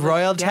Hollywood he's like-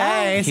 royalty.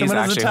 Yeah. He's Someone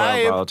has a actually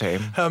type.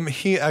 royalty.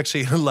 He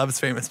actually loves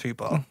famous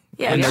people.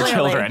 Yeah, And their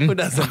clearly. children. Who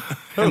doesn't?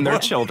 And their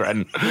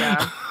children.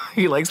 Yeah.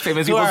 He likes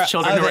famous Who are people's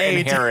children who of are age,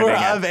 inheriting who it.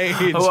 are of age.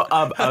 Who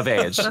are of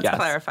age, Let's yes.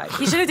 clarify.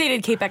 He should have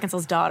dated Kate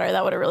Beckinsale's daughter.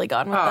 That would have really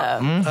gone with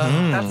the.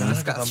 That's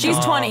disgusting.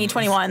 She's 20,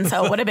 21,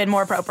 so it would have been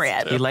more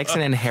appropriate. He likes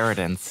an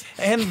inheritance.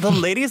 And the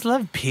ladies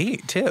love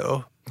Pete,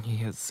 too.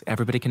 He is.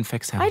 Everybody can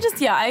fix him.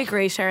 I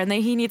agree, Sharon.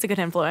 He needs a good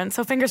influence.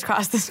 So fingers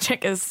crossed this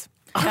chick is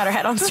got her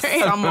head on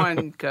straight.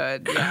 Someone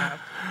good. Yeah.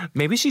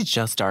 Maybe she's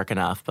just dark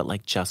enough, but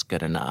like just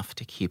good enough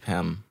to keep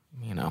him,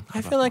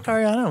 I feel like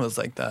Ariana was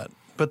like that.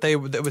 But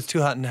it was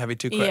too hot and heavy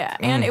too quick. Yeah,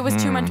 and it was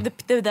too much.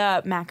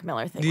 The Mac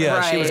Miller thing.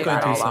 Yeah, she was Right. going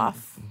Got through all some-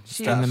 off. She's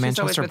And the always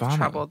Manchester with bombing.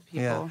 troubled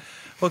people. Yeah.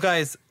 Well,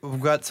 guys,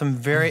 we've got some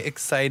very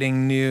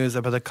exciting news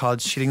about the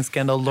college cheating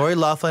scandal. Lori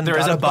Loughlin There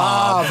got is a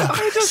bob.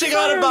 She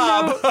got a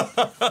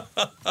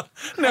bob.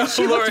 No,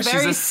 She Lori, looked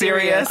very She's a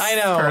serious I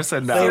know.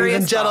 person now. Ladies Serious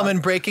and gentlemen,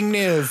 breaking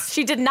news.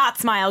 She did not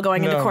smile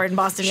going into No. court in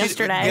Boston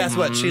yesterday. Guess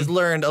what? She's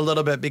learned a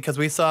little bit because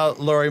we saw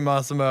Lori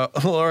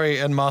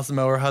and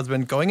Massimo, her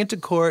husband, going into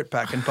court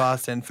back in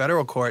Boston,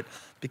 federal court,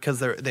 because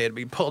they had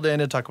been pulled in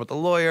to talk with the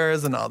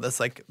lawyers and all this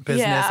like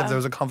business Yeah. if there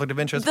was a conflict of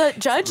interest. The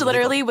judge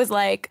literally was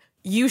like,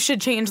 you should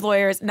change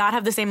lawyers, not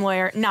have the same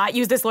lawyer, not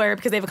use this lawyer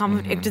because they have a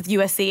conflict with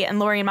USC. And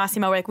Lori and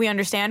Massimo were like, we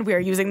understand, we are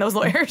using those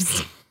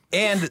lawyers.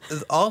 And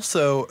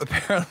also,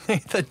 apparently,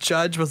 the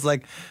judge was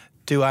like,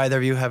 Do either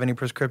of you have any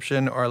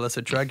prescription or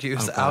illicit drug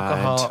use,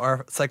 alcohol,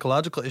 or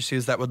psychological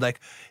issues that would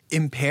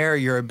impair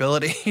your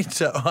ability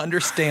to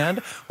understand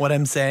what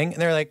I'm saying?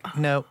 And they're like,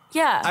 no.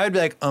 Yeah. I would be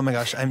like, oh my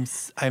gosh, I'm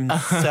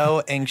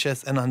so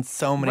anxious and on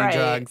so many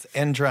drugs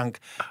and drunk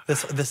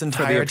this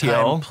entire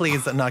time.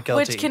 Please, not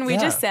guilty. Which can we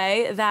just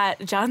say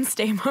that John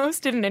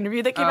Stamos did an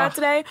interview that came out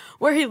today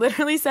where he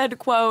literally said,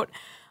 quote,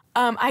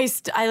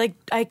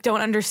 I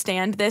don't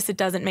understand this. It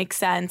doesn't make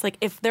sense.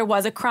 If there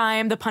was a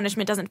crime, the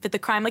punishment doesn't fit the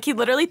crime. He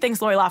literally thinks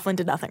Lori Loughlin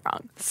did nothing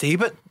wrong. See,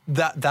 but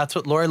that's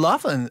what Lori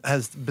Loughlin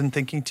has been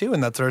thinking too,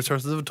 and that's what our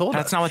sources have told us.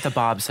 That's not what the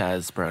Bob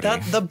says, Brody.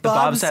 The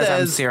Bob says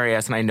I'm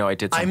serious and I know I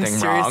did something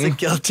wrong. I'm seriously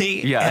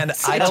guilty, and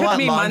I don't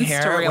want long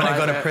hair when I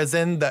go to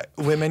prison that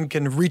women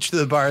can reach to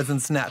the bars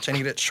and snatch. I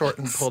need it short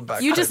and pulled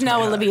back. You just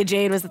know Olivia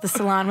Jade was at the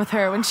salon with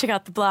her when she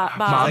got the bob.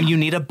 Mom, you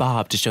need a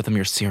bob to show them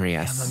you're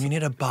serious. Yeah, Mom, you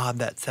need a bob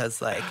that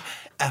says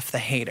F the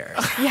haters.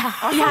 Yeah.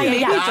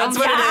 That's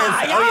what it is.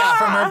 Oh, yeah,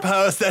 from her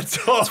post. That's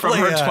totally it's from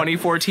her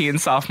 2014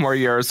 sophomore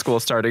year school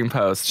starting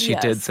post. She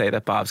did say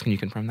that Bob's. Can you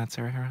confirm that,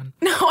 Sarah Heron?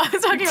 No, I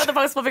was talking about the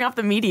post flipping off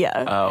the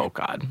media. Oh,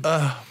 God.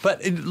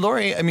 But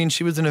Lori,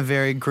 she was in a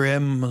very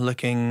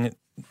grim-looking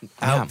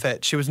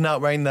outfit. She was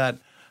not wearing that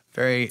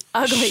very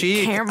ugly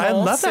chic. camel I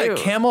love suit. that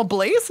camel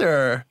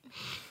blazer.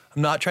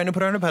 I'm not trying to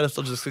put her on a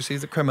pedestal just because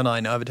she's a criminal. I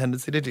know I have a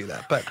tendency to do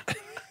that, but...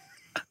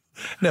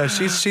 No,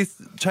 she's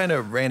trying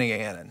to rein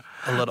it in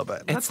a little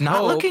bit. It's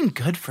not looking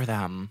good for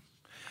them.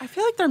 I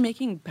feel like they're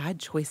making bad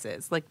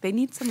choices. They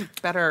need some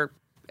better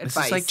advice.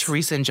 This is like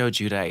Teresa and Joe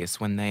Giudice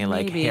when they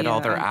hid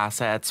all their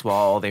assets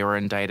while they were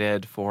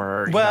indicted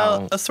for.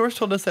 A source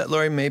told us that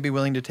Lori may be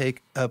willing to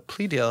take a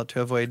plea deal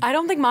to avoid. I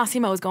don't think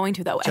Massimo is going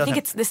to though. I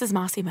think this is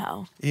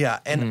Massimo. Yeah,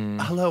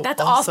 and hello.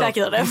 That's all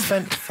speculative. You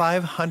spent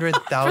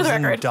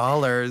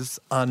 $500,000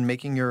 on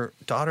making your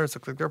daughters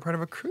look like they're part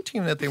of a crew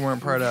team that they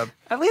weren't part of.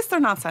 At least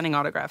they're not signing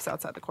autographs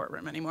outside the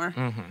courtroom anymore.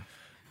 Mm-hmm.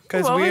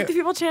 The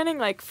people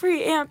chanting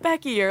free Aunt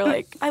Becky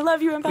or I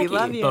love you Aunt Becky. We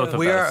love you. Both of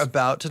we us. are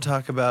about to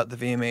talk about the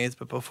VMAs,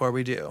 but before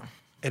we do,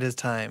 it is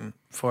time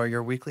for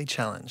your weekly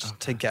challenge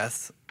to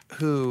guess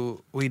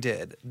who we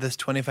did this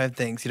 25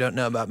 Things You Don't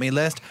Know About Me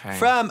list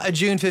from a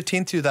June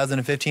 15th,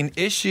 2015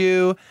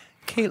 issue.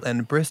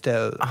 Caitlin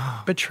Bristow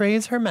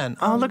betrays her men.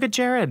 Oh, look at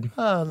Jared.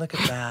 Oh, look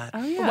at that.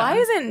 Oh, yeah. Why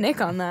isn't Nick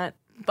on that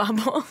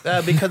bubble?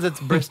 Because it's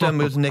Bristow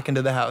moves Nick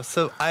into the house.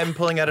 So I'm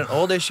pulling out an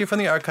old issue from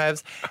the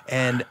archives,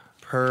 and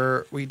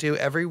we do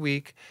every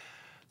week,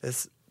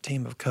 this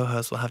team of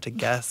co-hosts will have to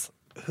guess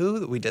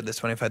who we did this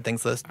 25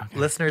 Things list. Okay.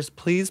 Listeners,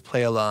 please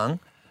play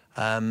along.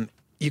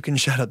 You can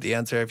shout out the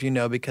answer if you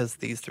know, because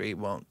these three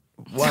won't.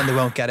 One, they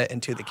won't get it,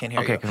 and two, they can't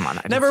hear you. Okay, come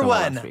on. Number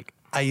one,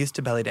 I used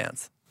to belly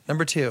dance.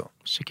 Number two,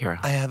 Shakira.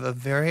 I have a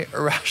very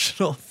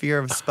irrational fear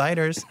of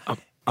spiders.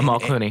 Amal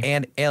Clooney.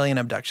 And alien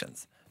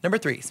abductions. Number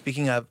three,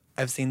 speaking of,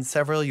 I've seen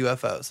several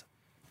UFOs.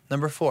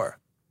 Number four,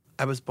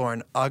 I was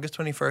born August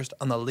 21st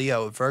on the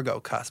Leo-Virgo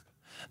cusp.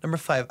 Number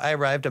five, I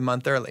arrived a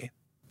month early,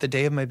 the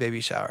day of my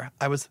baby shower.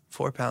 I was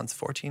 4 pounds,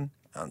 14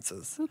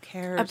 ounces. Who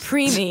cares? A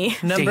preemie.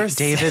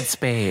 David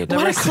Spade.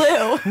 What a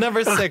clue.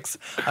 Number six,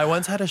 I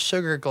once had a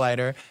sugar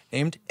glider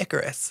named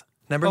Icarus.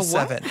 Number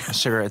seven, a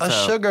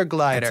sugar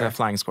glider. It's a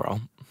flying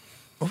squirrel.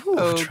 Ooh,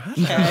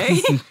 okay.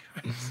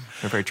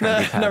 They're very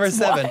trendy pets. Number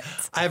seven,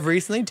 I've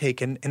recently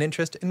taken an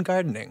interest in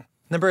gardening.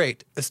 Number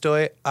eight,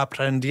 estoy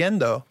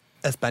aprendiendo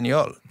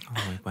español.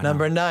 Wow.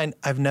 Number nine,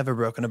 I've never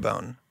broken a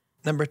bone.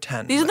 Number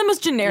 10. These are the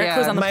most generic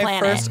clues on the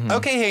planet.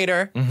 Okay,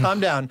 hater,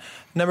 calm down.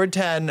 Number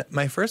 10,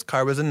 my first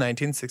car was a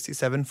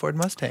 1967 Ford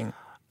Mustang.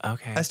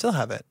 Okay. I still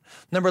have it.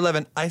 Number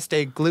 11, I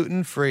stay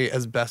gluten-free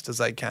as best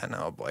as I can.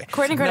 Oh, boy.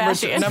 Kourtney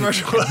Kardashian. Number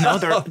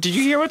 12. Did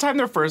you hear what time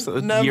their first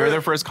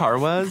car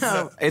was?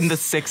 No. In the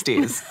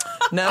 60s.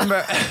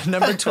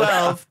 Number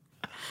 12,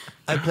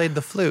 I played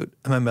the flute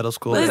in my middle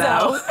school.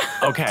 Lizzo.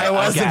 Okay. I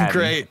wasn't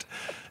great.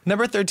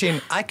 Number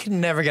 13, I can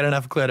never get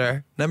enough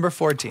glitter. Number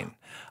 14,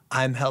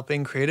 I'm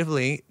helping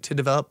creatively to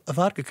develop a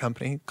vodka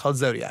company called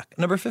Zodiac.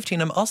 Number 15,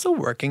 I'm also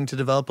working to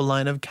develop a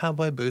line of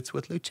cowboy boots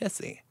with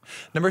Lucchesi.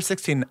 Number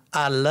 16,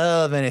 I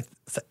love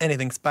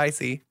anything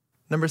spicy.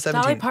 Number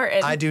 17,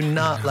 I do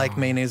not like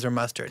mayonnaise or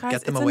mustard. Guys,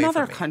 get them away from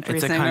me. It's a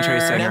country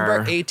singer.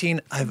 Number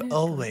 18, I've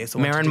always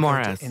wanted to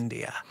go to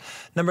India.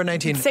 Number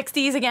 19,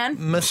 60s again.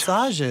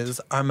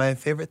 Massages are my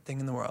favorite thing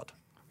in the world.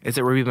 Is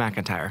it Ruby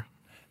McIntyre?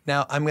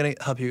 Now, I'm going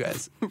to help you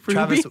guys.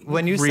 Travis,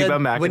 when you said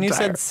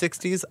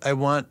 60s, I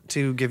want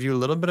to give you a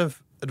little bit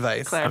of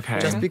advice.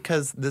 Okay. Just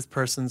because this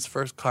person's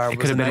first car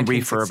was a been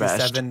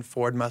 1967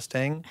 Ford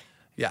Mustang.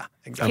 Yeah,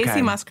 exactly.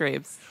 Casey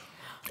Musgraves.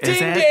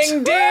 Ding,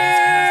 ding,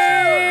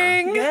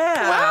 ding!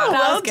 Yeah. Wow,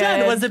 well good.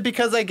 done. Was it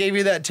because I gave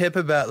you that tip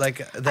about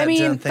that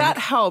thing? That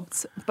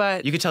helped,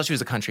 but... You could tell she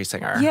was a country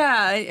singer.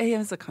 Yeah, he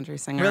was a country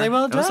singer. Really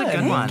well done. That was a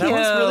good one. That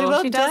was really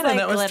well She done, does and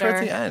that was glitter.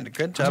 towards the end.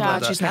 Good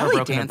job. She's never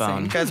broken a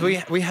bone. Guys,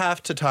 we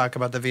have to talk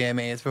about the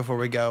VMAs before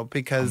we go,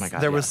 because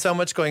there was so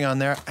much going on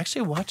there. I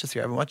actually watched this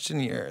year. I haven't watched it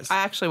in years. I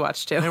actually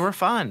watched too. They were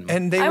fun.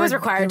 And I was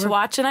required to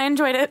watch, and I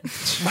enjoyed it.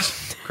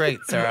 Great,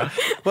 Sarah.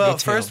 Well,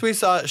 first we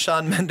saw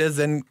Shawn Mendes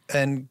and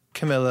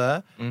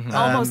Camilla.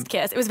 Almost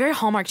kiss. It was very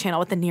Hallmark Channel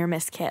with the near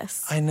miss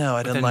kiss. I know.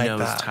 I didn't like nose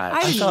that. touch.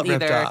 I felt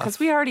didn't ripped either off. because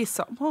we already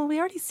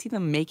see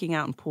them making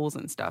out in pools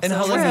and stuff. And so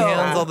holding it's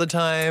hands true. all the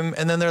time.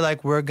 And then they're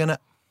like, we're going to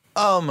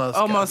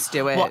almost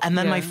do it. Well, and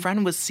then my Yeah.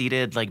 friend was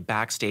seated like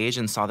backstage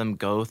and saw them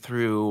go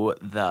through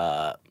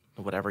the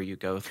whatever you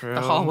go through.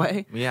 The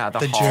hallway? Yeah,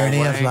 the journey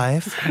of hallway.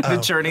 life. The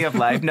journey of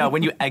life. No,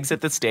 when you exit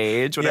the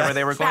stage, whatever Yeah.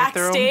 they were going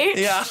through. Backstage?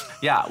 Yeah.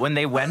 Yeah, when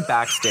they went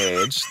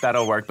backstage,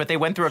 that'll work. But they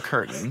went through a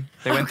curtain.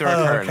 They went through a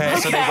curtain. okay.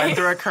 So they went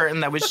through a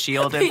curtain that was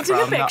shielded Painted a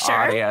from the picture.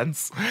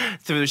 audience.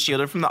 So it was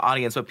shielded from the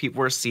audience, but people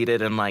were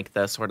seated in like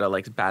the sort of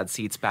like bad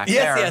seats back Yes,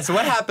 there. yes.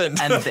 What happened?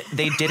 And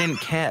they didn't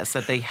kiss.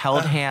 That they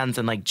held hands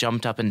and like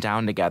jumped up and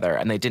down together,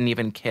 and they didn't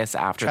even kiss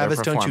after Travis,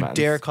 their don't performance.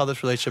 you dare call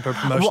this relationship a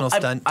promotional Well,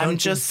 stunt. I'm Don't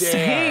just you dare.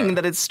 saying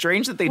that it's strange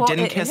that they Well,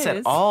 didn't it kiss at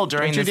is. all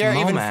during Don't you this dare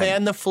moment. even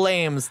fan the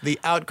flames, the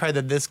outcry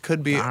that this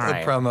could be All a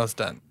right. promo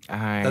stunt.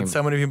 I'm- That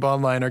so many people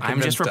online are I'm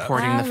convinced just of.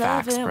 reporting the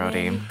facts,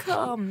 Brody.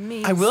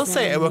 I will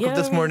say, I woke up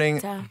this morning,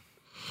 Senorita.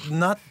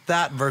 not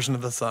that version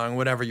of the song,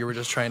 whatever you were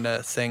just trying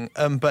to sing,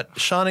 but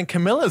Sean and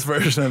Camilla's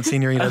version of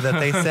Senorita that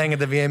they sang at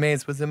the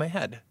VMAs was in my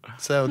head.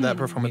 So that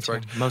performance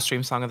worked. Most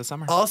streamed song of the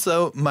summer.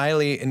 Also,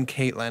 Miley and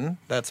Caitlyn,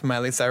 that's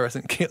Miley Cyrus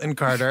and Caitlyn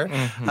Carter,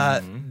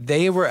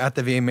 they were at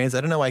the VMAs.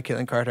 I don't know why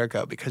Caitlyn Carter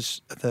go,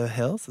 because the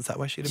Hills? Is that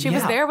why she didn't She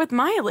was there with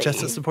Miley. Just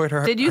to support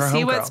her. Did you her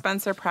see what homegirl.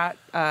 Spencer Pratt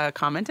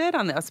commented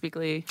on the Us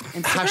Weekly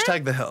Instagram?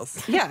 Hashtag the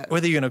Hills. Yeah.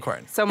 With a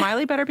unicorn. So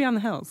Miley better be on the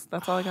hills.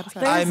 That's all I got to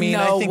say. I mean,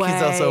 no I think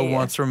he's also way.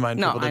 wants to remind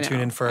No, people to I tune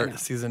know, in I for know.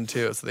 season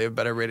 2, so they have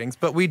better ratings.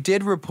 But we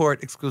did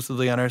report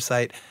exclusively on our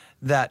site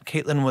that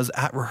Caitlyn was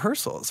at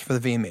rehearsals for the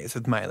VMAs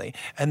with Miley.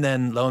 And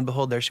then, lo and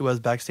behold, there she was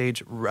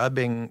backstage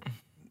rubbing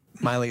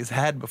Miley's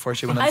head before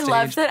she went on I stage.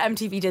 loved that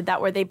MTV did that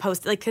where they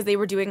posted, like, because they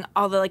were doing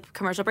all the, like,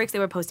 commercial breaks, they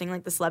were posting,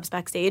 like, the celebs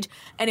backstage,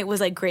 and it was,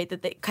 like, great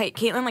that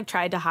Caitlyn, like,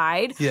 tried to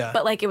hide, Yeah.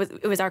 but, like, it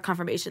was our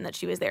confirmation that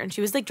she was there, and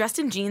she was, like, dressed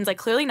in jeans, like,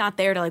 clearly not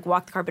there to, like,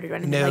 walk the carpet or do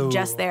anything, No. like,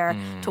 just there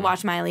to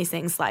watch Miley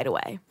sing Slide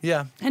Away.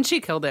 Yeah. And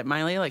she killed it.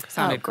 Miley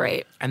sounded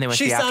great. And they went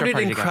She to the after sounded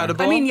party incredible.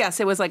 together. I mean, yes,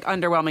 it was like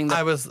underwhelming.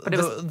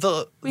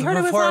 But we the heard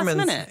it was last performance,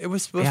 minute. it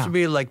was supposed Yeah. to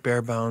be like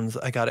bare bones.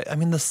 I got it. I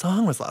mean, the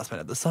song was last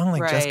minute. The song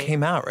just Right.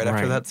 came out right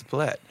after Right. that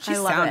split. She I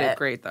love sounded it.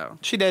 great though.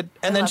 She did.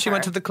 And then love she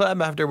went her. to the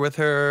club after with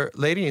her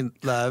lady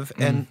love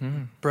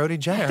and Brody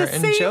Jenner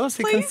and same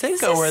Josie place? Canseco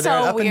This is where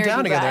they're so up and weird, down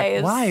you together.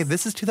 guys. Why?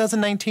 This is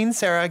 2019,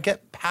 Sarah.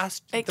 Get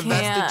past It the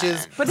can't.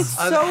 vestiges But it's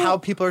of so- how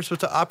people are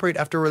supposed to operate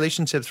after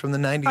relationships from the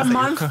 90s A that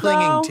month you're clinging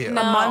though, to. a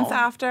No. month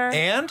after.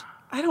 And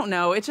I don't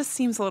know. It just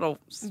seems a little.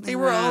 they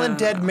were all in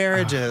dead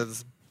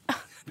marriages.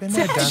 Been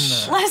there, done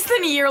that. Less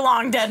than a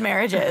year-long dead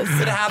marriages.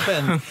 It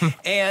happened.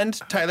 And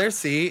Tyler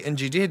C. and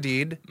Gigi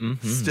Hadid,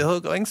 still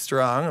going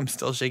strong. I'm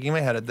still shaking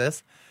my head at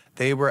this.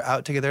 They were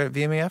out together at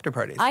VMA after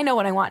parties. I know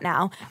what I want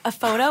now. A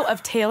photo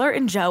of Taylor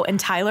and Joe and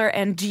Tyler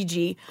and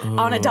Gigi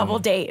on a double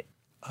date.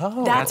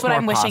 Oh, That's what more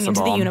I'm wishing into the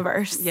possible.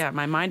 universe. Yeah,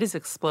 my mind is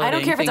exploding. I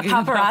don't care if it's a thinking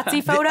about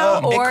paparazzi that.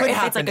 photo or it could if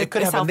happen. it's like it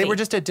could a happen. They selfie. were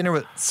just at dinner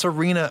with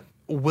Serena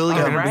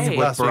Williams Oh, right.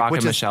 last With Barack week, which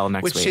and is Michelle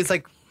next which week. is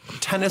like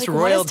tennis Like,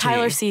 what royalty. does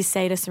Tyler C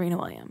say to Serena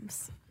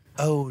Williams?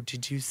 Oh,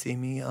 did you see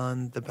me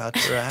on The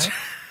Bachelorette?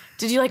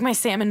 Did you like my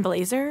salmon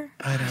blazer?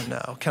 I don't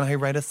know. Can I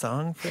write a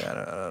song for you? I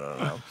don't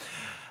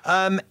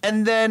know.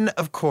 And then,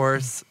 of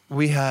course,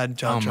 we had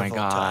John Oh my Travolta,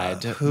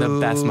 God. who, The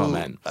best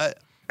moment.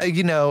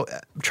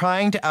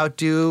 Trying to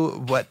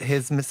outdo what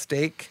his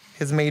mistake,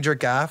 his major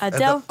gaffe at the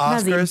Adele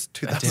Oscars Dazeem.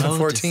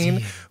 2014 Adele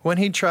Dazeem. when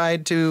he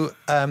tried to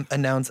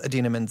announce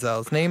Idina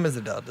Menzel's name as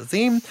Adele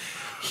Dazeem.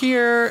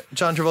 Here,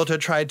 John Travolta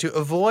tried to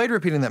avoid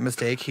repeating that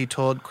mistake. He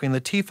told Queen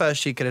Latifah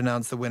she could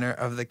announce the winner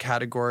of the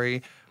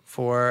category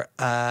for,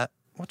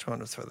 which one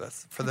was for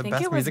this? For the I think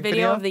best it was music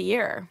video of the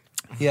year.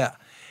 Yeah.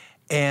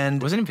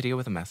 And Wasn't it a video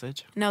with a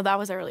message? No, that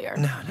was earlier.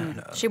 No.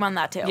 She won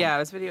that too. Yeah, it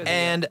was video.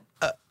 And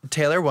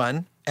Taylor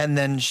won, and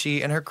then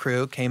she and her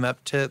crew came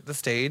up to the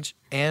stage,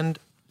 and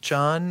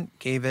John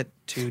gave it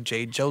to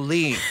Jade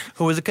Jolie,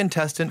 who was a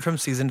contestant from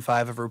season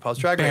 5 of RuPaul's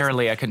Drag Race.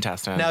 Barely a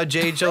contestant. Now,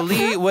 Jade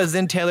Jolie was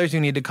in Taylor's "You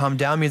Need to Calm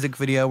Down" music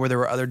video, where there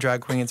were other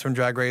drag queens from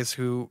Drag Race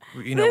who,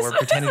 were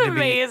pretending to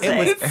be. amazing. It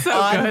was It's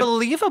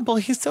unbelievable.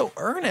 He's so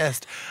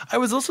earnest. I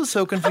was also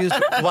so confused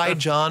why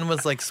John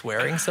was like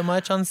swearing so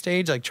much on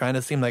stage, like trying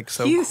to seem like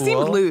so he cool.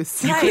 seemed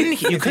loose. you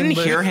couldn't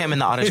hear him in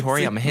the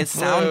auditorium. His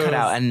sound cut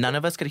out, and none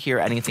of us could hear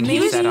anything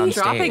he said on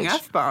dropping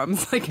stage.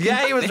 F-bombs. Like,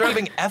 Yeah, he was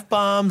dropping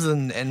F-bombs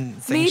and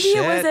saying Maybe shit.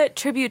 it was a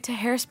tribute to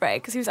Hairspray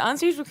because he was on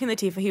stage with Queen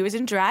Latifah. He was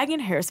in drag in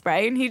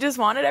Hairspray, and he just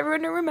wanted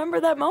everyone to remember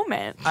that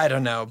moment. I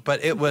don't know,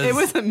 but it was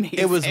amazing.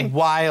 It was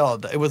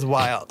wild. It was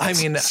wild. I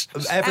mean,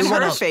 and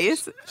everyone her else,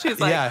 face, she was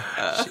like,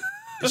 yeah.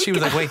 She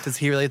was like, "Wait, does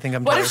he really think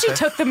I'm?" What Taylor if she Swift?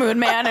 took the Moon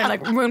Man and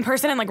like Moon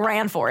Person and like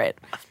ran for it?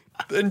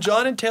 And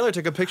John and Taylor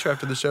took a picture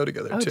after the show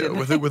together too. did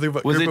With a Was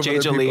group it of Jay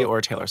other Jolie people.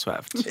 or Taylor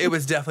Swift? It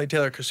was definitely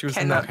Taylor because she was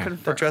in Cannot that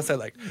confirm. dress I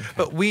liked.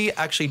 But we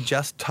actually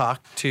just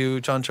talked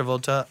to John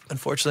Travolta.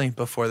 Unfortunately,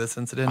 before this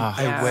incident,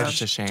 I yeah. wish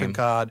Such a to shame.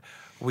 God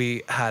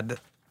we had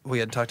we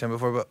had talked to him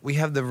before, but we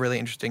have the really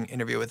interesting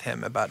interview with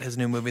him about his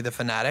new movie, The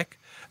Fanatic,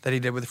 that he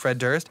did with Fred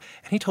Durst.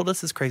 And he told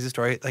us this crazy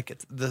story. Like,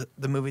 it's the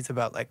movie's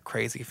about, like,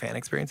 crazy fan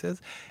experiences.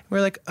 And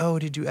we're like, oh,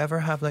 did you ever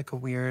have, like, a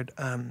weird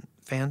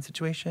fan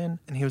situation?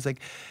 And he was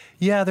like,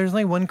 yeah, there's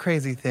only one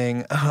crazy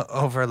thing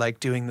over, like,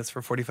 doing this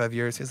for 45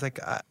 years. He's like,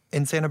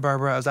 in Santa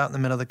Barbara, I was out in the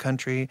middle of the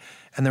country,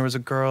 and there was a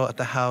girl at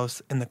the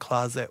house in the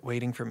closet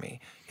waiting for me.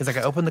 He's like,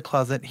 I opened the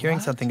closet, hearing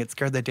something, it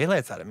scared the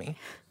daylights out of me.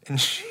 And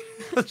she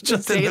was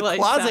just in the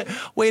closet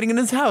waiting in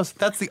his house.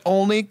 That's the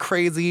only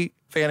crazy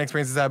fan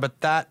experience he's had, but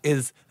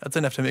that's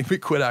enough to make me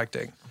quit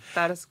acting.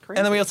 That is crazy.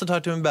 And then we also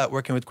talked to him about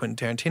working with Quentin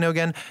Tarantino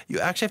again.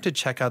 You actually have to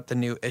check out the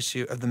new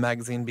issue of the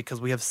magazine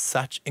because we have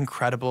such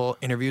incredible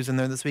interviews in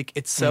there this week.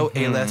 It's so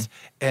A-list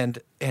and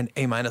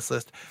A-minus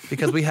list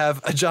because we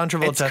have a John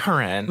Travolta. It's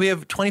current. We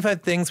have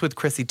 25 things with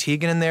Chrissy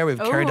Teigen in there. We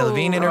have Cara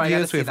Delevingne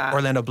interviews. We have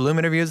Orlando Bloom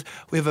interviews.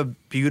 We have a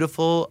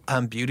beautiful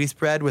beauty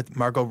spread with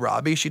Margot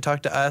Robbie. She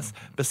talked to us.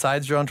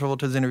 Besides John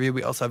Travolta's interview,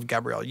 we also have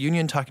Gabrielle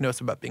Union talking to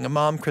us about being a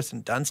mom.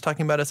 Kristen Dunst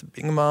talking about us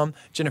being a mom.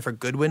 Jennifer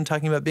Goodwin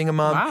talking about being a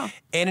mom. Wow.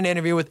 And an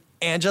interview with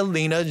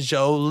Angelina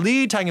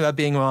Jolie talking about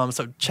being a mom.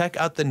 So check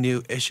out the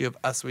new issue of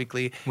Us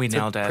Weekly. We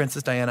nailed it.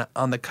 Princess Diana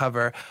on the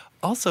cover.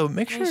 Also,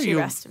 make sure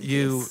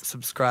you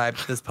subscribe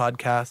to this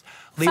podcast.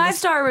 Leave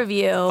 5-star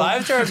review.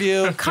 5-star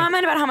review.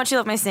 Comment about how much you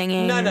love my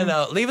singing.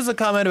 No. Leave us a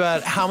comment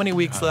about how many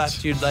weeks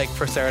left you'd like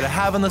for Sarah to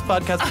have on this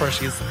podcast before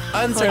she's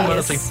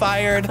unceremoniously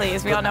fired.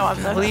 Please, we all know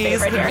I'm the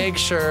Please favorite here. make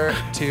sure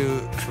to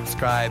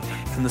subscribe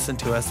and listen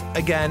to us.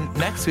 Again,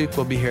 next week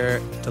we'll be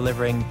here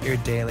delivering your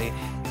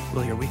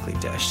weekly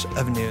dish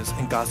of news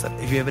and gossip.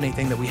 If you have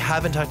anything that we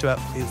haven't talked about,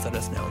 please let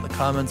us know in the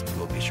comments. We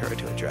will be sure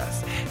to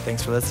address.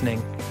 Thanks for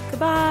listening.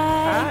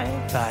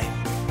 Goodbye. Bye.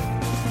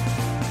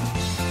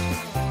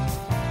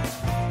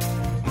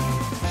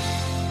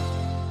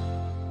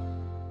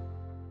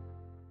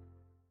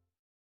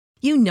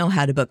 You know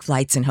how to book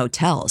flights and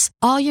hotels.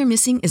 All you're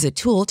missing is a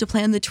tool to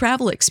plan the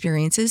travel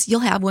experiences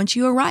you'll have once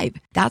you arrive.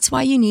 That's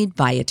why you need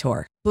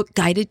Viator. Book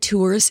guided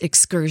tours,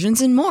 excursions,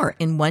 and more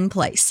in one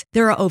place.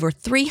 There are over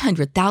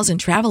 300,000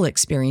 travel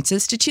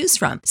experiences to choose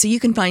from, so you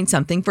can find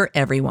something for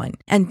everyone.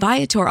 And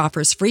Viator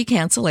offers free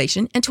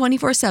cancellation and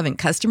 24/7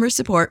 customer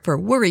support for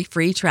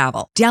worry-free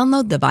travel.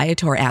 Download the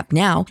Viator app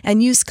now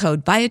and use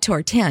code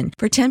Viator10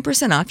 for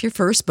 10% off your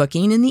first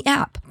booking in the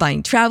app.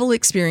 Find travel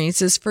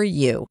experiences for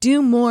you.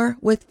 Do more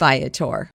with Viator.